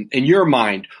misconception in your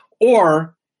mind?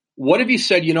 Or what have you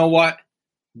said, you know what,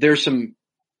 there's some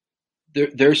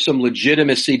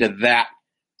legitimacy to that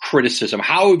criticism?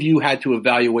 How have you had to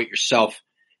evaluate yourself,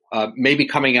 maybe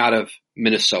coming out of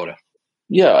Minnesota?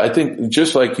 Yeah, I think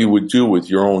just like you would do with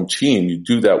your own team, you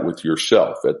do that with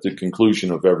yourself. At the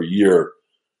conclusion of every year,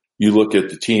 you look at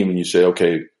the team and you say,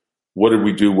 okay, what did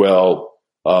we do well?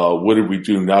 What did we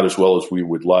do not as well as we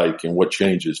would like? And what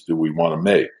changes do we want to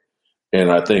make? And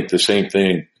I think the same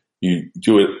thing, you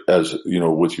do it as,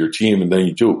 with your team, and then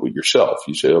you do it with yourself.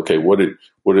 You say, okay, what do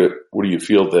you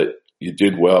feel that you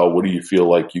did well? What do you feel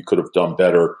like you could have done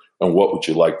better? And what would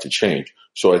you like to change?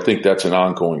 So I think that's an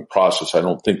ongoing process. I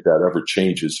don't think that ever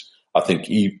changes. I think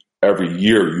every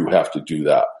year you have to do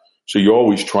that. So you're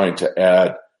always trying to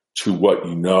add to what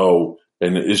you know.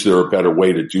 And is there a better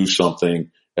way to do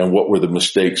something? And what were the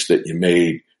mistakes that you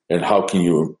made? And how can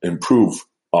you improve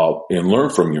and learn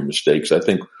from your mistakes? I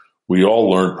think we all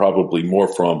learn probably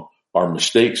more from our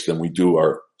mistakes than we do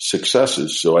our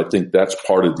successes. So I think that's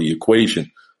part of the equation.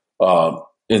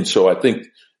 And so I think,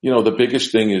 the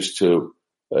biggest thing is to,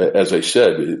 as I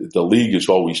said, the league is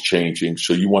always changing.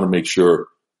 So you want to make sure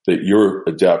that you're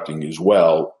adapting as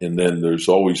well. And then there's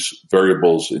always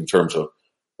variables in terms of,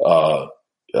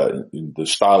 the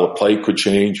style of play could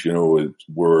change.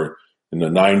 We're in the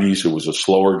 90s, it was a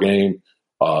slower game.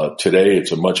 Today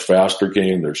it's a much faster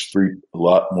game. There's a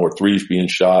lot more threes being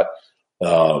shot.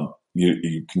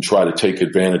 You can try to take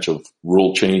advantage of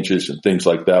rule changes and things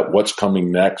like that. What's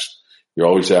coming next? You're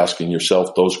always asking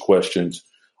yourself those questions.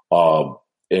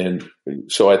 And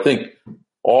so I think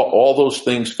all those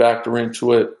things factor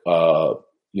into it.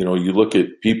 You look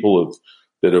at people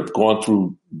that have gone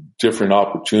through different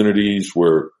opportunities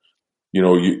where,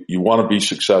 you want to be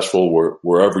successful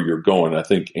wherever you're going. I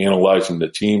think analyzing the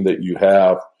team that you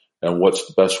have and what's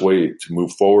the best way to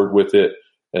move forward with it.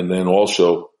 And then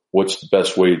also what's the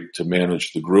best way to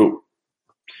manage the group.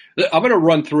 I'm going to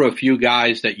run through a few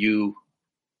guys that you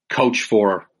coached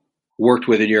for, worked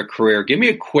with in your career. Give me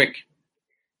a quick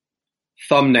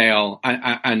thumbnail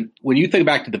on when you think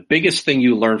back to the biggest thing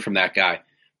you learned from that guy.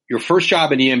 Your first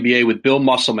job in the NBA with Bill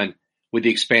Musselman with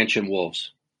the expansion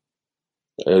Wolves.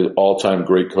 All-time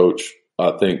great coach.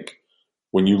 I think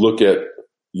when you look at,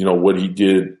 what he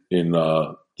did in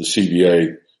the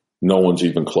CBA, no one's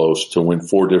even close to win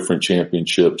 4 different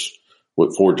championships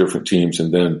with 4 different teams,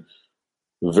 and then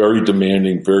very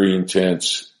demanding, very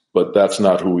intense, but that's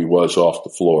not who he was off the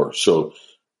floor. So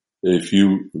if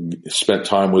you spent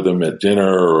time with him at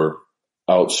dinner or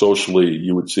out socially,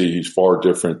 you would see he's far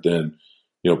different than,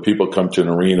 people come to an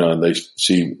arena and they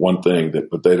see one thing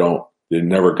but they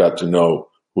never got to know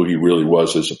who he really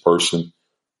was as a person,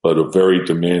 but a very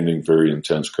demanding, very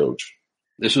intense coach.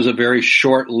 This was a very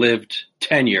short-lived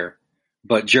tenure,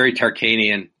 but Jerry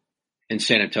Tarkanian in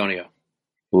San Antonio.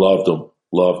 Loved him.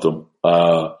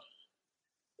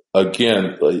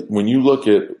 Again, when you look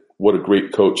at what a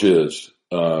great coach is,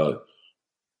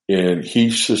 and he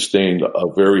sustained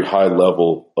a very high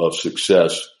level of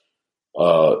success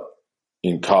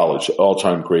in college,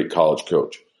 all-time great college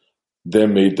coach,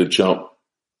 then made the jump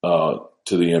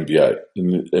to the NBA.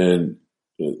 And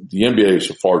the NBA is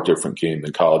a far different game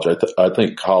than college. I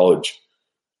think college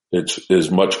is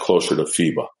much closer to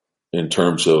FIBA in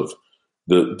terms of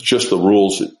the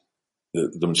rules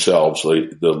themselves.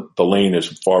 The lane is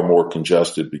far more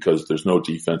congested because there's no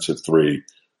defensive three,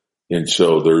 and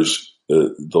so there's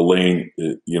the lane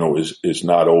is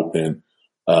not open.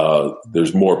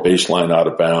 There's more baseline out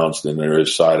of bounds than there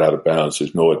is side out of bounds.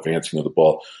 There's no advancing of the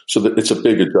ball, so it's a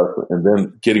big adjustment. And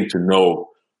then getting to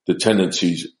know the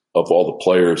tendencies of all the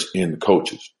players and the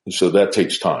coaches, and so that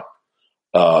takes time.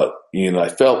 And I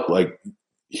felt like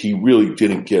he really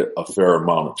didn't get a fair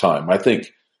amount of time. I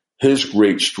think his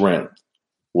great strength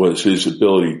was his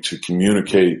ability to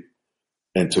communicate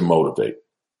and to motivate.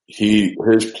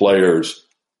 His players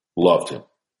loved him,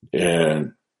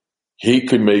 and he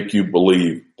could make you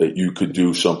believe that you could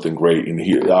do something great. And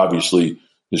he obviously,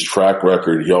 his track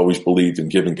record, he always believed in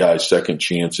giving guys second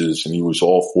chances, and he was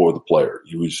all for the player.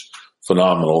 He was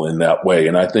phenomenal in that way.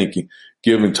 And I think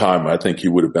given time, I think he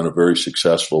would have been a very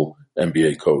successful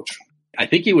NBA coach. I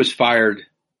think he was fired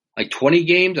like 20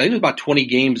 games. I think it was about 20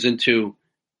 games into,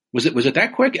 was it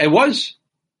that quick? It was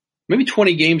maybe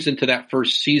 20 games into that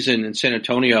first season in San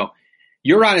Antonio.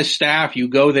 You're on his staff. You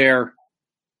go there.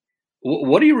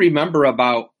 What do you remember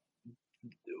about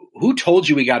who told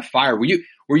you he got fired?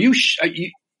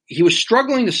 He was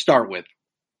struggling to start with.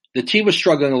 The team was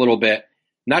struggling a little bit.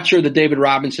 Not sure the David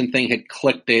Robinson thing had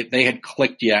clicked. They had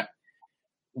clicked yet.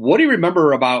 What do you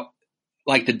remember about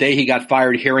like the day he got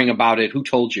fired, hearing about it? Who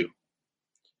told you?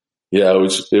 Yeah, it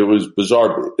was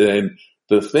bizarre. And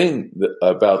the thing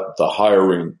about the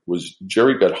hiring was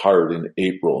Jerry got hired in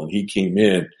April, and he came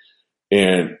in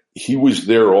and he was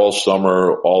there all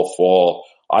summer, all fall.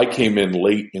 I came in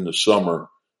late in the summer.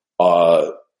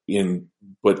 But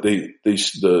the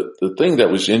thing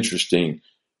that was interesting,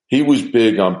 he was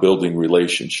big on building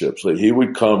relationships. Like he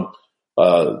would come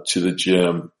to the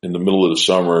gym in the middle of the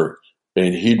summer,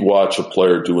 and he'd watch a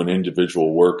player do an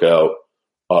individual workout,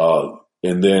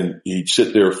 and then he'd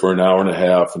sit there for an hour and a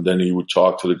half, and then he would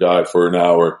talk to the guy for an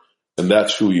hour, and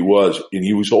that's who he was. And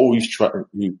he was always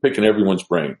picking everyone's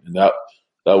brain, and that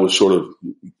was sort of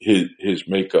his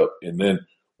makeup. And then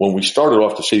when we started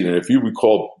off the season, if you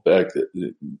recall back,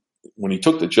 when he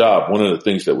took the job, one of the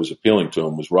things that was appealing to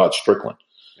him was Rod Strickland.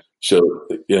 So,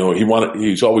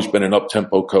 he's always been an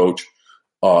up-tempo coach,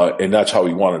 and that's how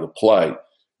he wanted to play.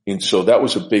 And so that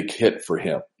was a big hit for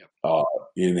him.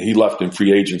 And he left in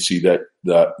free agency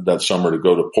that summer to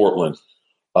go to Portland.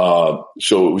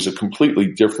 So it was a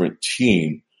completely different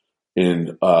team,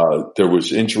 and there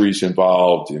was injuries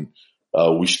involved. And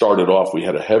we started off, we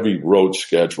had a heavy road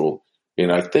schedule.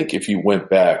 And I think if you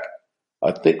went back,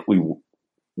 I think we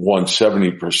won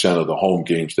 70% of the home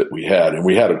games that we had. And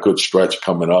we had a good stretch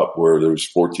coming up where there was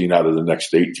 14 out of the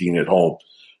next 18 at home.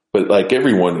 But like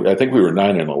everyone, I think we were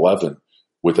 9-11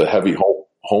 with a heavy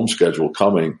home schedule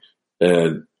coming.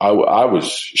 And I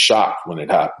was shocked when it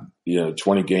happened,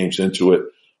 20 games into it.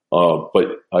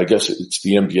 But I guess it's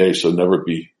the NBA, so never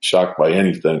be shocked by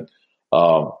anything.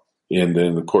 And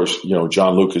then, of course,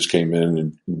 John Lucas came in,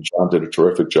 and John did a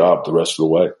terrific job the rest of the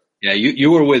way. Yeah,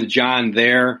 you were with John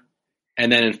there and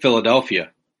then in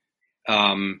Philadelphia.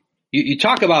 You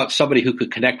talk about somebody who could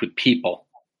connect with people.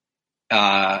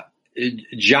 John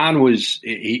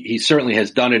he certainly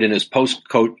has done it in his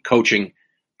post-coaching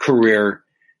career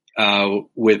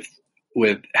with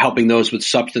helping those with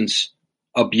substance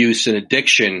abuse and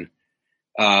addiction.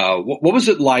 What was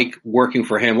it like working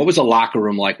for him? What was the locker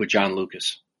room like with John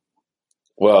Lucas?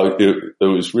 Well, it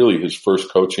was really his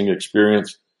first coaching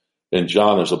experience, and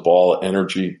John is a ball of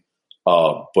energy.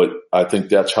 But I think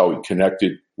that's how he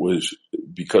connected, was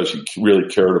because he really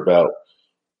cared about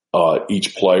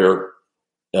each player.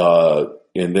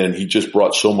 and then he just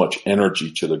brought so much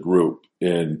energy to the group,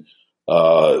 and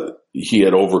he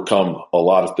had overcome a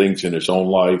lot of things in his own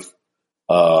life.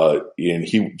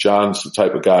 And John's the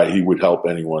type of guy, he would help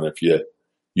anyone. If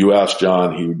you ask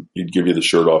John, he'd give you the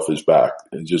shirt off his back,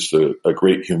 and just a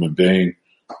great human being.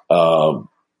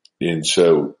 And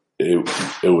so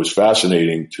it was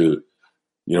fascinating to,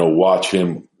 watch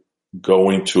him go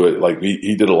into it. Like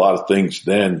he did a lot of things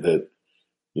then that,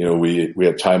 we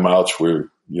had timeouts where,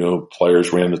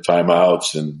 players ran the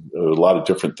timeouts, and a lot of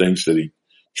different things that he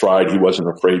tried. He wasn't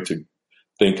afraid to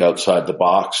think outside the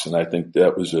box. And I think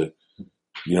that was a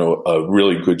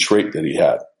really good trait that he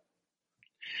had.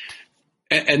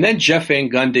 And then Jeff Van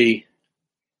Gundy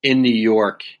in New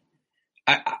York.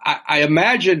 I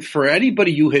imagine for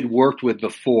anybody you had worked with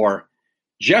before,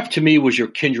 Jeff to me was your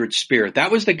kindred spirit.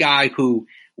 That was the guy who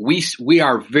we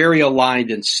are very aligned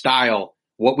in style,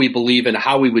 what we believe in,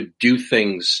 how we would do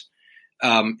things.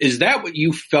 Is that what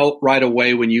you felt right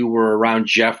away when you were around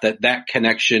Jeff, that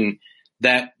connection,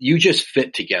 that you just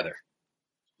fit together?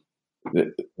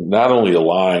 Not only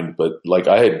aligned, but like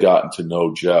I had gotten to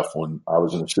know Jeff when I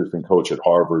was an assistant coach at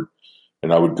Harvard,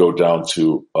 and I would go down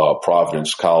to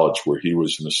Providence College where he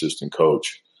was an assistant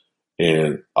coach.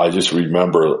 And I just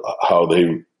remember how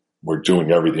they were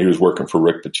doing everything. He was working for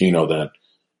Rick Pitino then,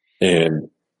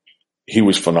 and he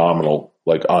was phenomenal,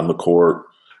 like on the court.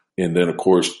 And then, of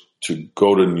course, to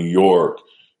go to New York,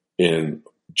 and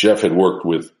Jeff had worked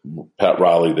with Pat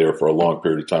Riley there for a long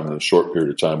period of time and a short period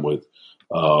of time with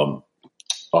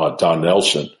Don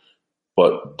Nelson.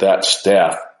 But that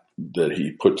staff that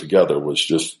he put together was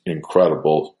just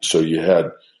incredible. So you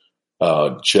had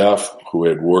Jeff, who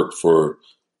had worked for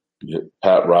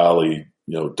Pat Riley,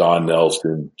 Don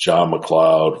Nelson, John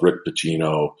McLeod, Rick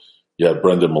Pitino. You had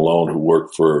Brendan Malone, who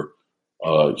worked for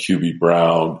Hubie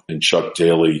Brown and Chuck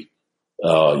Daly.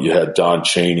 You had Don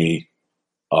Chaney,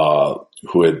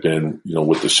 who had been,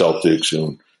 with the Celtics,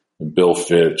 and Bill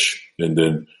Fitch. And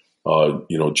then,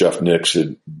 Jeff Nix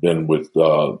had been with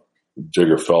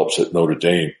Digger Phelps at Notre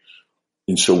Dame.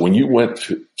 And so when you went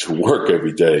to work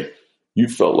every day, you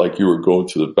felt like you were going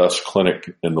to the best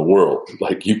clinic in the world.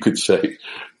 Like you could say,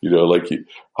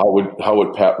 how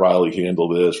would Pat Riley handle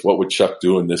this? What would Chuck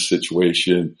do in this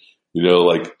situation?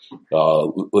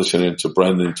 Listening to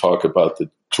Brendan talk about the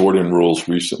Jordan rules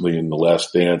recently in The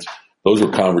Last Dance. Those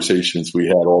were conversations we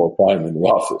had all the time in the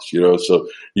office, so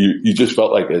you just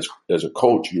felt like as a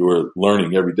coach, you were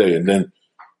learning every day. And then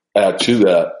add to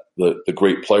that, the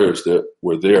great players that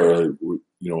were there,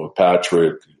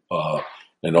 Patrick,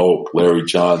 and Oak, Larry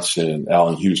Johnson,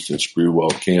 Allen Houston,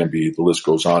 Sprewell, Camby, the list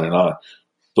goes on and on.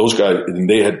 Those guys, and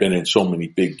they had been in so many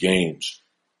big games.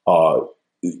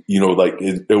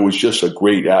 It was just a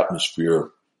great atmosphere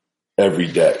every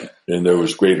day, and there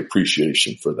was great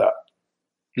appreciation for that.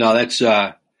 No,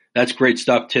 that's great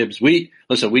stuff, Tibbs. We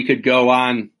could go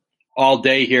on all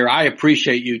day here. I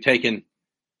appreciate you taking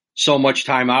so much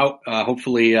time out.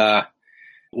 Hopefully,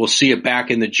 we'll see you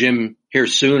back in the gym here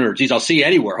soon, or I'll see you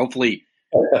anywhere. Hopefully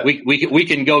we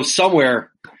can go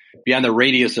somewhere beyond the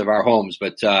radius of our homes,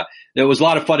 but, it was a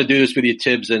lot of fun to do this with you,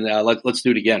 Tibbs, and, let's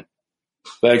do it again.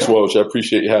 Thanks, Woj. I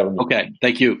appreciate you having me. Okay.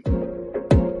 Thank you.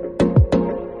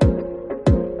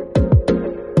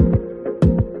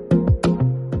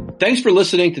 Thanks for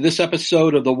listening to this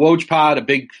episode of the Woj Pod. A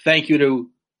big thank you to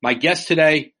my guest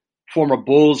today, former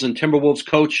Bulls and Timberwolves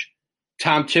coach,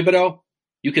 Tom Thibodeau.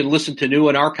 You can listen to new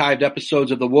and archived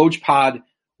episodes of the Woj Pod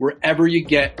wherever you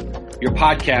get your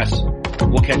podcasts.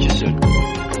 We'll catch you soon.